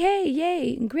 please say hey,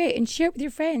 yay, and great, and share it with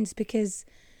your friends, because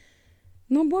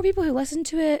the more people who listen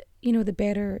to it, the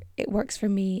better it works for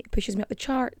me. It pushes me up the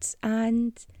charts,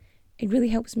 and it really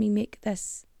helps me make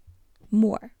this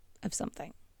more of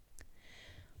something.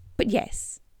 But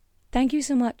yes, thank you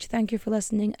so much. Thank you for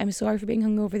listening. I'm sorry for being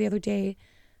hungover the other day.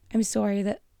 I'm sorry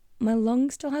that my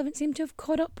lungs still haven't seemed to have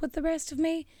caught up with the rest of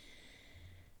me.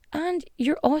 And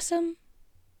you're awesome.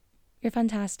 You're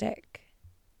fantastic.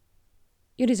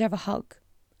 You deserve a hug,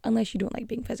 unless you don't like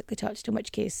being physically touched, in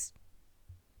which case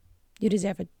you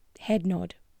deserve a head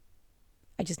nod.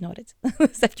 I just nodded,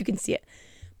 as if you can see it.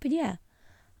 But yeah,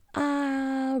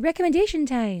 recommendation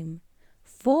time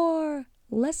for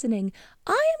listening.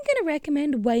 I am going to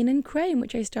recommend Wine and Crime,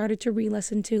 which I started to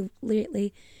re-listen to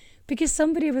lately, because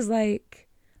somebody was like,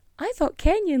 I thought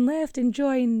Kenyon left and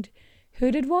joined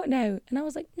Who Did What Now? And I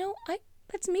was like, no,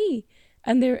 that's me.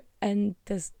 And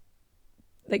this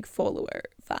follower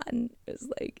fan is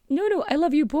like, no, I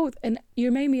love you both, and you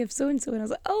remind me of so and so. And I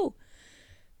was like, oh,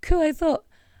 cool. I thought,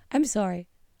 I'm sorry,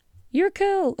 you're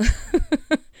cool.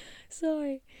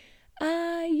 Sorry.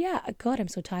 Yeah, God, I'm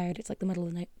so tired. It's like the middle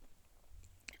of the night.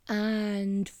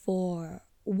 And for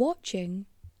watching,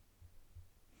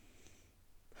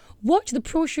 watch the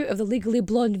pro shoot of the Legally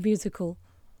Blonde musical.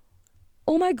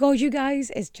 Oh my God, you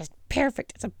guys, it's just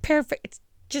perfect. It's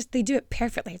just, they do it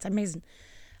perfectly. It's amazing.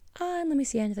 And let me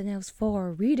see anything else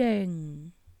for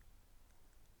reading.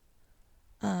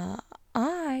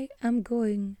 I am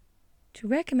going to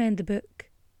recommend the book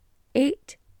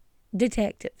 8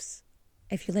 Detectives.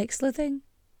 If you like sleuthing,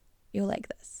 you'll like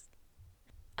this.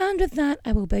 And with that,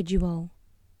 I will bid you all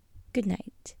good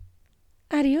night.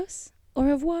 Adios, au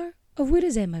revoir, au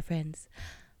revoir, my friends.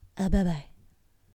 Bye-bye.